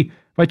free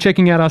by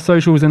checking out our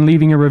socials and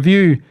leaving a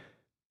review.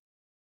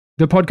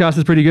 The podcast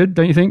is pretty good,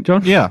 don't you think,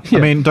 John? Yeah. I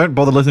mean, don't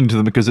bother listening to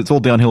them because it's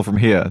all downhill from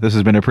here. This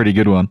has been a pretty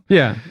good one.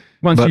 Yeah.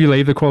 Once you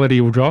leave, the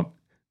quality will drop.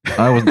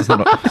 That's not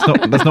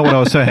what I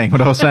was saying.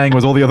 What I was saying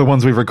was all the other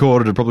ones we've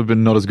recorded have probably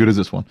been not as good as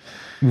this one.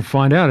 We'll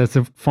find out. It's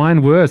a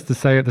fine words to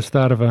say at the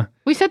start of a...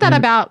 We said that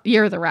about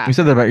Year of the Rat. We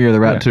said that about Year of the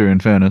Rat too,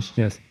 in fairness.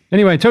 Yes.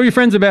 Anyway, tell your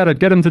friends about it.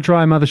 Get them to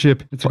try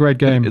Mothership. It's a great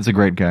game. It's a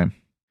great game.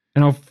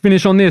 And I'll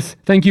finish on this.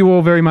 Thank you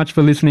all very much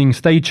for listening.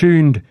 Stay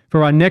tuned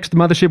for our next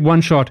Mothership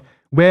one-shot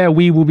where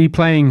we will be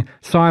playing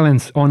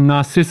Silence on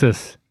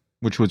Narcissus.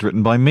 Which was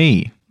written by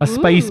me. A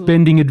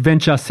space-bending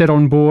adventure set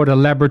on board a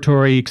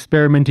laboratory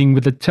experimenting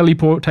with the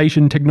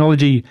teleportation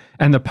technology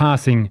and the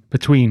passing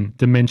between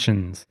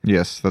dimensions.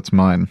 Yes, that's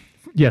mine.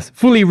 Yes,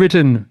 fully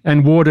written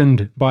and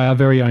wardened by our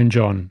very own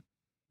John.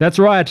 That's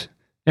right.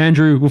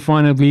 Andrew will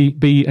finally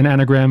be an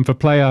anagram for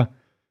player,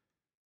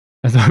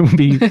 as I will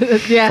be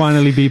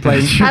finally be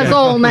playing. As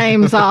all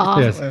names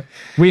are. Yes.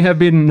 We have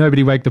been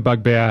Nobody Wake the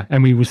Bugbear,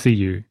 and we will see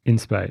you in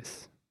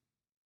space.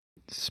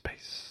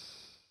 Space.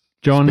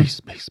 John,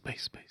 Space.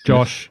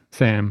 Josh,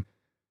 Sam,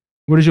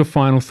 what is your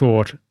final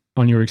thought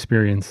on your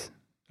experience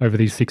over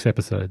these 6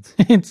 episodes?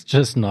 It's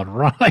just not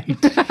right.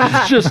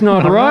 It's just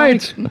not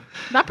right.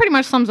 That pretty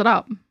much sums it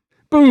up.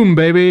 Boom,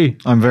 baby.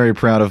 I'm very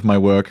proud of my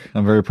work.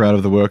 I'm very proud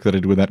of the work that I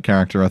did with that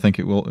character. I think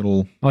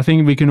it'll I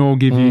think we can all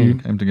give you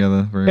came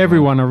together very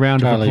everyone a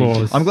round of Charlie.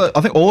 applause. I'm glad.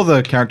 I think all of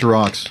the character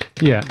arcs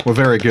were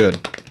very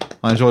good.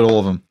 I enjoyed all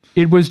of them.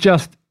 It was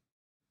just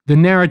the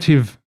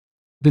narrative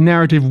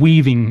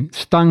weaving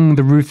stung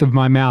the roof of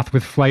my mouth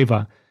with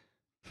flavor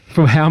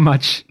for how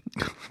much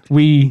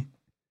we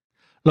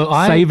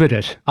savored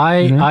it.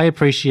 I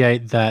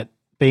appreciate that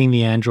being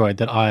the android,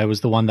 that I was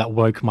the one that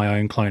woke my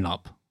own clone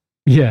up.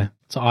 Yeah.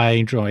 So I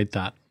enjoyed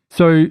that.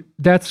 So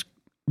that's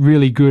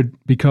really good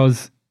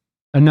because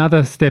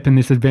another step in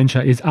this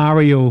adventure is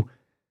Ariel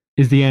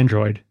is the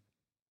android.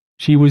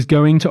 She was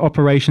going to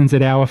operations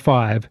at hour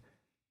 5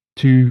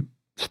 to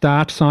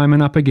start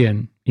Simon up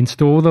again,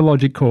 install the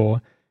logic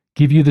core,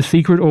 give you the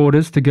secret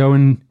orders to go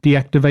and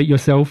deactivate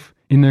yourself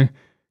in the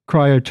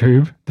cryo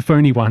tube, the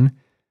phony one.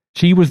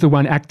 She was the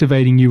one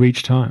activating you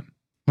each time.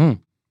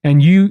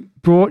 And you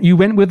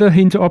went with her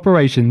into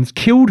operations,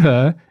 killed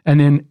her, and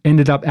then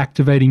ended up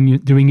activating you,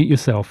 doing it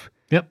yourself.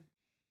 Yep.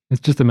 It's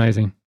just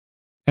amazing.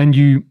 And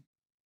you,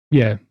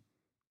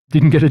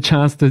 didn't get a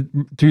chance to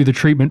do the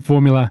treatment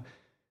formula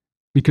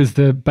because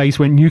the base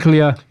went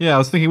nuclear. Yeah, I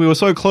was thinking we were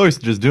so close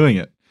to just doing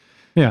it.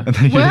 Yeah. And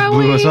then you just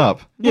blew us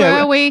up.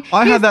 Were we?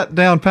 I had that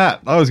down pat.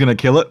 I was going to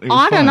kill it.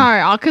 I don't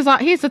know, because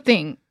here's the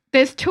thing.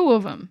 There's 2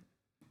 of them.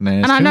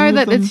 And I know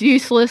that it's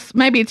useless.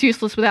 Maybe it's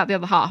useless without the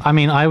other half. I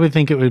mean, I would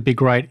think it would be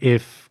great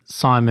if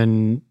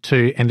Simon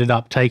 2 ended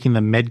up taking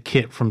the med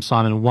kit from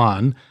Simon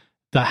 1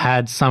 that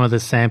had some of the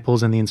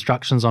samples and the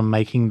instructions on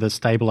making the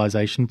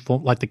stabilization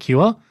form, like the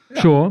cure.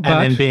 Sure. And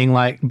then being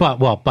like, but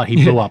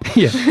he blew up.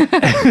 Yeah.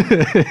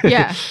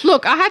 Yeah.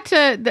 Look, I had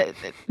to,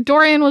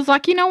 Dorian was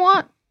like, you know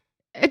what?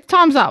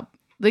 Time's up.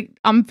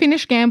 I'm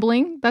finished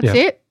gambling. That's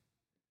it.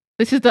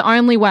 This is the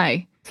only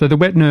way. So the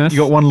wet nurse. You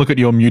got one look at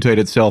your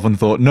mutated self and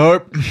thought,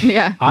 nope.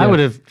 Yeah. I would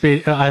have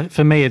been,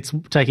 for me, it's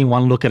taking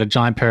one look at a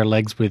giant pair of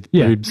legs with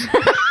boobs.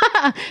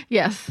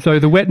 Yes. So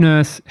the wet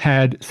nurse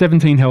had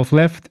 17 health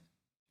left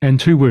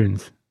and 2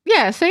 wounds.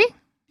 Yeah, see?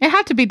 It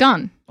had to be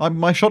done.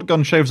 My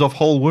shotgun shaves off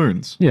whole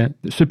wounds. Yeah.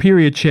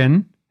 Superior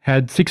Chen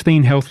had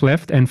 16 health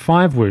left and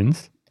 5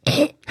 wounds.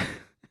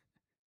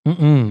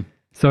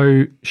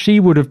 So she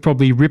would have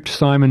probably ripped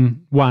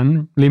Simon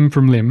 1 limb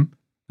from limb.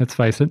 Let's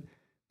face it.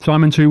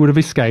 Simon 2 would have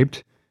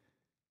escaped.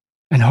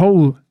 And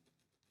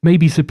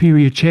maybe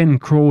Superior Chen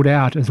crawled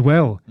out as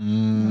well.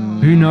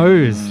 Who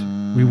knows?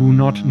 We will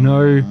not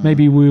know.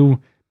 Maybe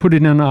we'll put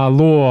it in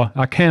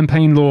our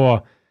campaign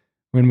lore,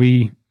 when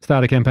we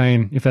start a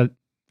campaign, if that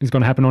is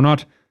going to happen or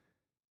not.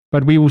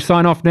 But we will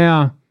sign off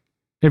now.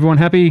 Everyone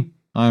happy?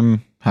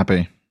 I'm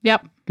happy.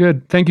 Yep.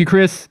 Good. Thank you,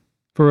 Chris,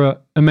 for an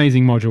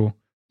amazing module.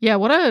 Yeah,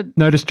 what a...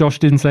 Notice Josh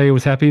didn't say he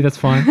was happy. That's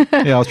fine.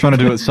 Yeah, I was trying to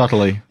do it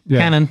subtly. Yeah.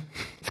 Canon.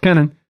 It's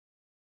canon.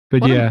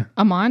 But what yeah.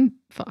 a mind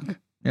fuck.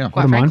 Yeah.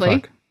 Quite What a frankly.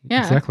 mindfuck.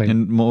 Yeah. Exactly.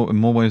 In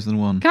more ways than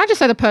one. Can I just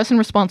say the person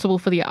responsible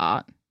for the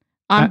art?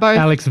 I'm both...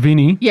 Alex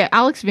Vinny. Yeah,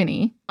 Alex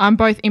Vinny. I'm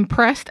both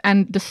impressed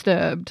and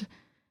disturbed.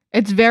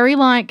 It's very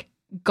like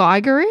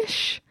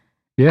Geigerish,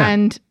 Yeah.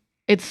 and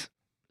it's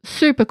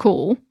super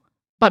cool,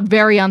 but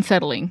very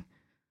unsettling.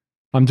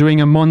 I'm doing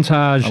a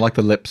montage I like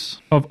the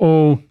lips. of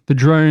all the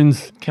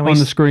drones Can we on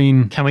the s-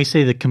 screen. Can we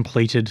see the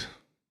completed?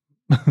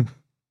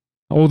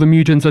 All the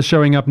mutants are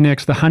showing up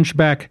next. The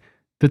Hunchback,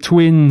 the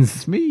twins.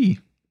 It's me.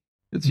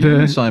 It's The-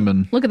 you,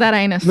 Simon. Look at that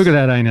anus. Look at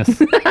that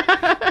anus.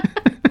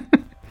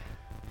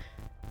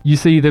 You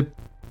see the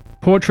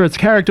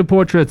character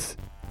portraits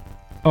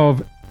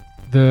of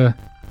the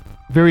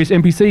various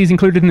NPCs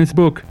included in this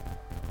book.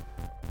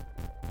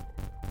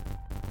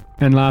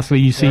 And lastly,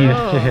 you see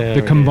Oh.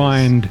 the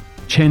combined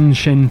Chen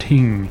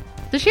Shenting.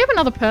 Does she have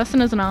another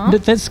person as an arm?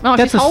 That's Oh,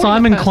 that's she's a holding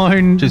Simon person.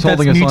 clone She's that's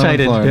holding a Simon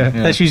mutated clone, yeah.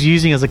 that she's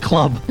using as a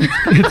club.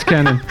 It's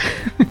canon.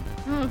 Oh,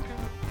 God.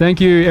 Thank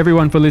you,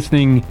 everyone, for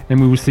listening, and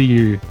we will see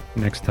you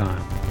next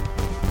time.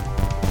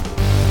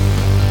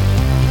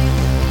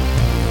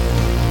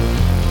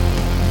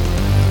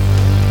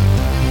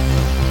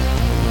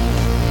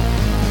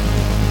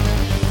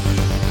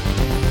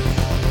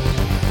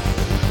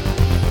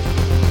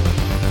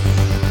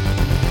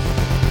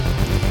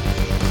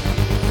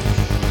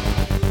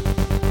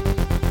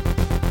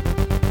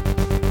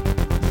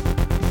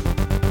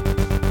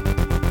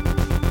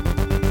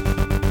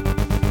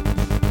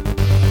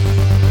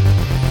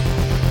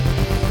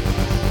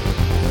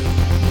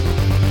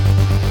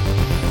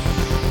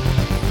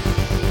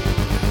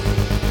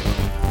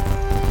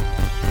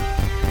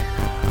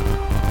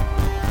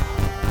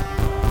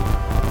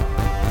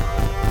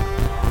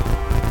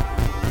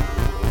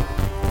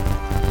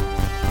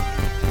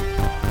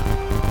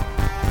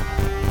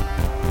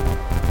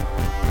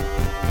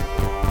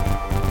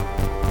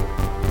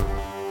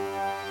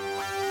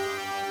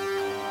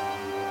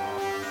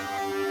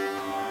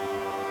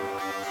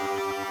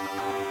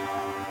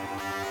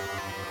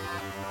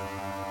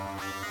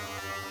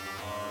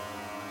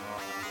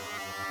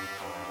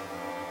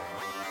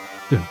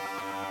 Dun,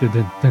 dun,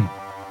 dun, dun.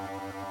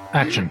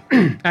 Action.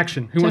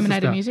 Action. Who wants to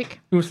Terminator start? music.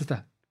 Who wants to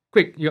start?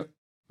 Quick, you got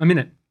a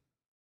minute.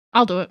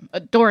 I'll do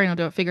it. Dorian will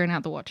do it, figuring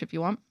out the watch if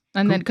you want.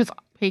 And then, because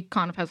he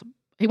kind of has,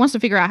 he wants to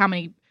figure out how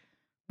many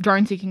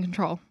drones he can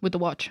control with the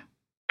watch.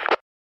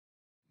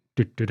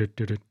 Du, du, du,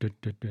 du, du, du,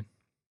 du, du.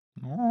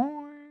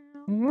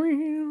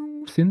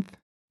 Synth.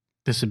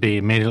 This would be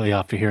immediately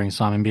after hearing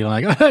Simon be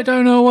like, I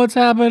don't know what's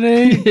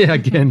happening. Yeah,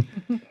 again.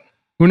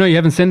 Well, no, you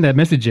haven't sent that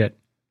message yet.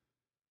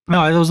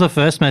 No, that was the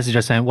first message I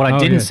sent. What I Oh,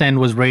 didn't yeah. send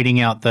was reading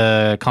out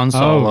the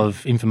console Oh.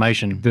 of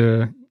information.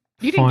 The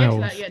You didn't files.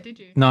 get to that yet, did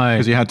you? No,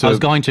 'Cause you had to- I was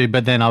going to,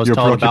 but then I was You're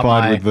told about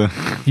preoccupied my...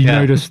 with the... You Yeah.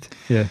 noticed.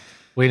 Yeah.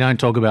 We don't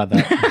talk about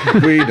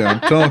that. We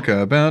don't talk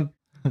about...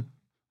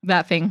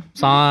 That thing.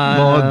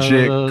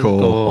 Logic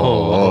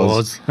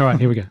cause. All right,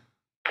 here we go.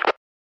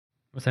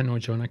 What's that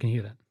noise, John? I can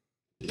hear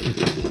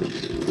that.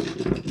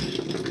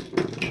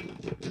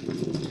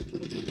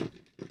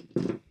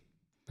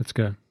 Let's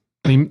go.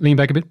 Lean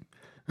back a bit.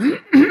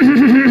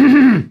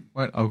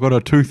 Wait, I've got a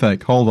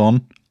toothache. Hold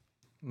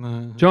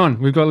on. John,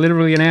 we've got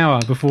literally an hour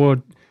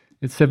before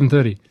it's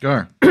 7:30.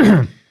 Go.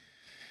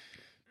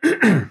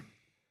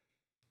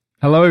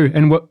 Hello,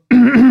 and what?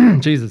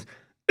 Jesus.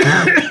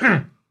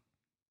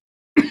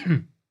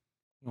 You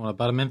want a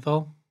butter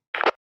menthol?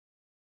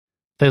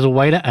 There's a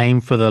way to aim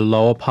for the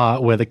lower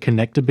part where the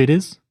connector bit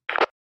is.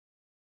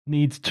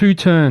 Needs 2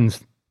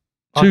 turns.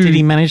 Oh, did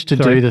he manage to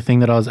Sorry. do the thing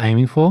that I was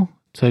aiming for?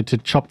 So to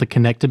chop the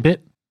connector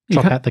bit? You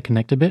Chop can't- out the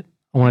connector bit?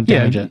 I want to Yeah,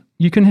 damage it.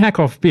 you can hack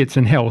off bits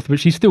and health, but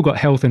she's still got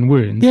health and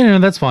wounds. Yeah, no,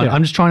 that's fine. Yeah.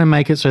 I'm just trying to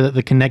make it so that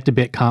the connector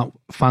bit can't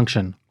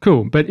function.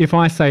 Cool, but if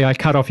I say I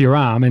cut off your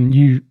arm and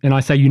I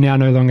say you now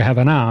no longer have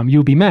an arm,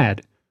 you'll be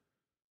mad.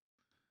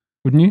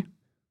 Wouldn't you?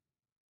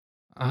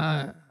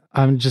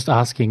 I'm just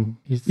asking.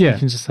 Yeah. You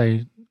can just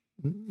say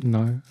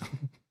no.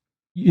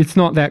 It's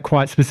not that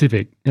quite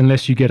specific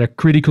unless you get a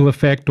critical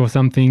effect or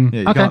something.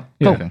 Yeah, you Okay, can't...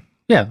 cool. Okay.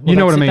 Yeah, You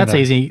know what I mean, That's though.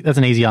 easy. That's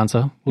an easy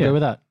answer. We'll Yeah. go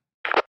with that.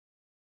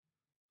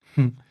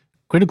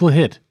 Critical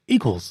hit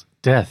equals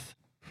death.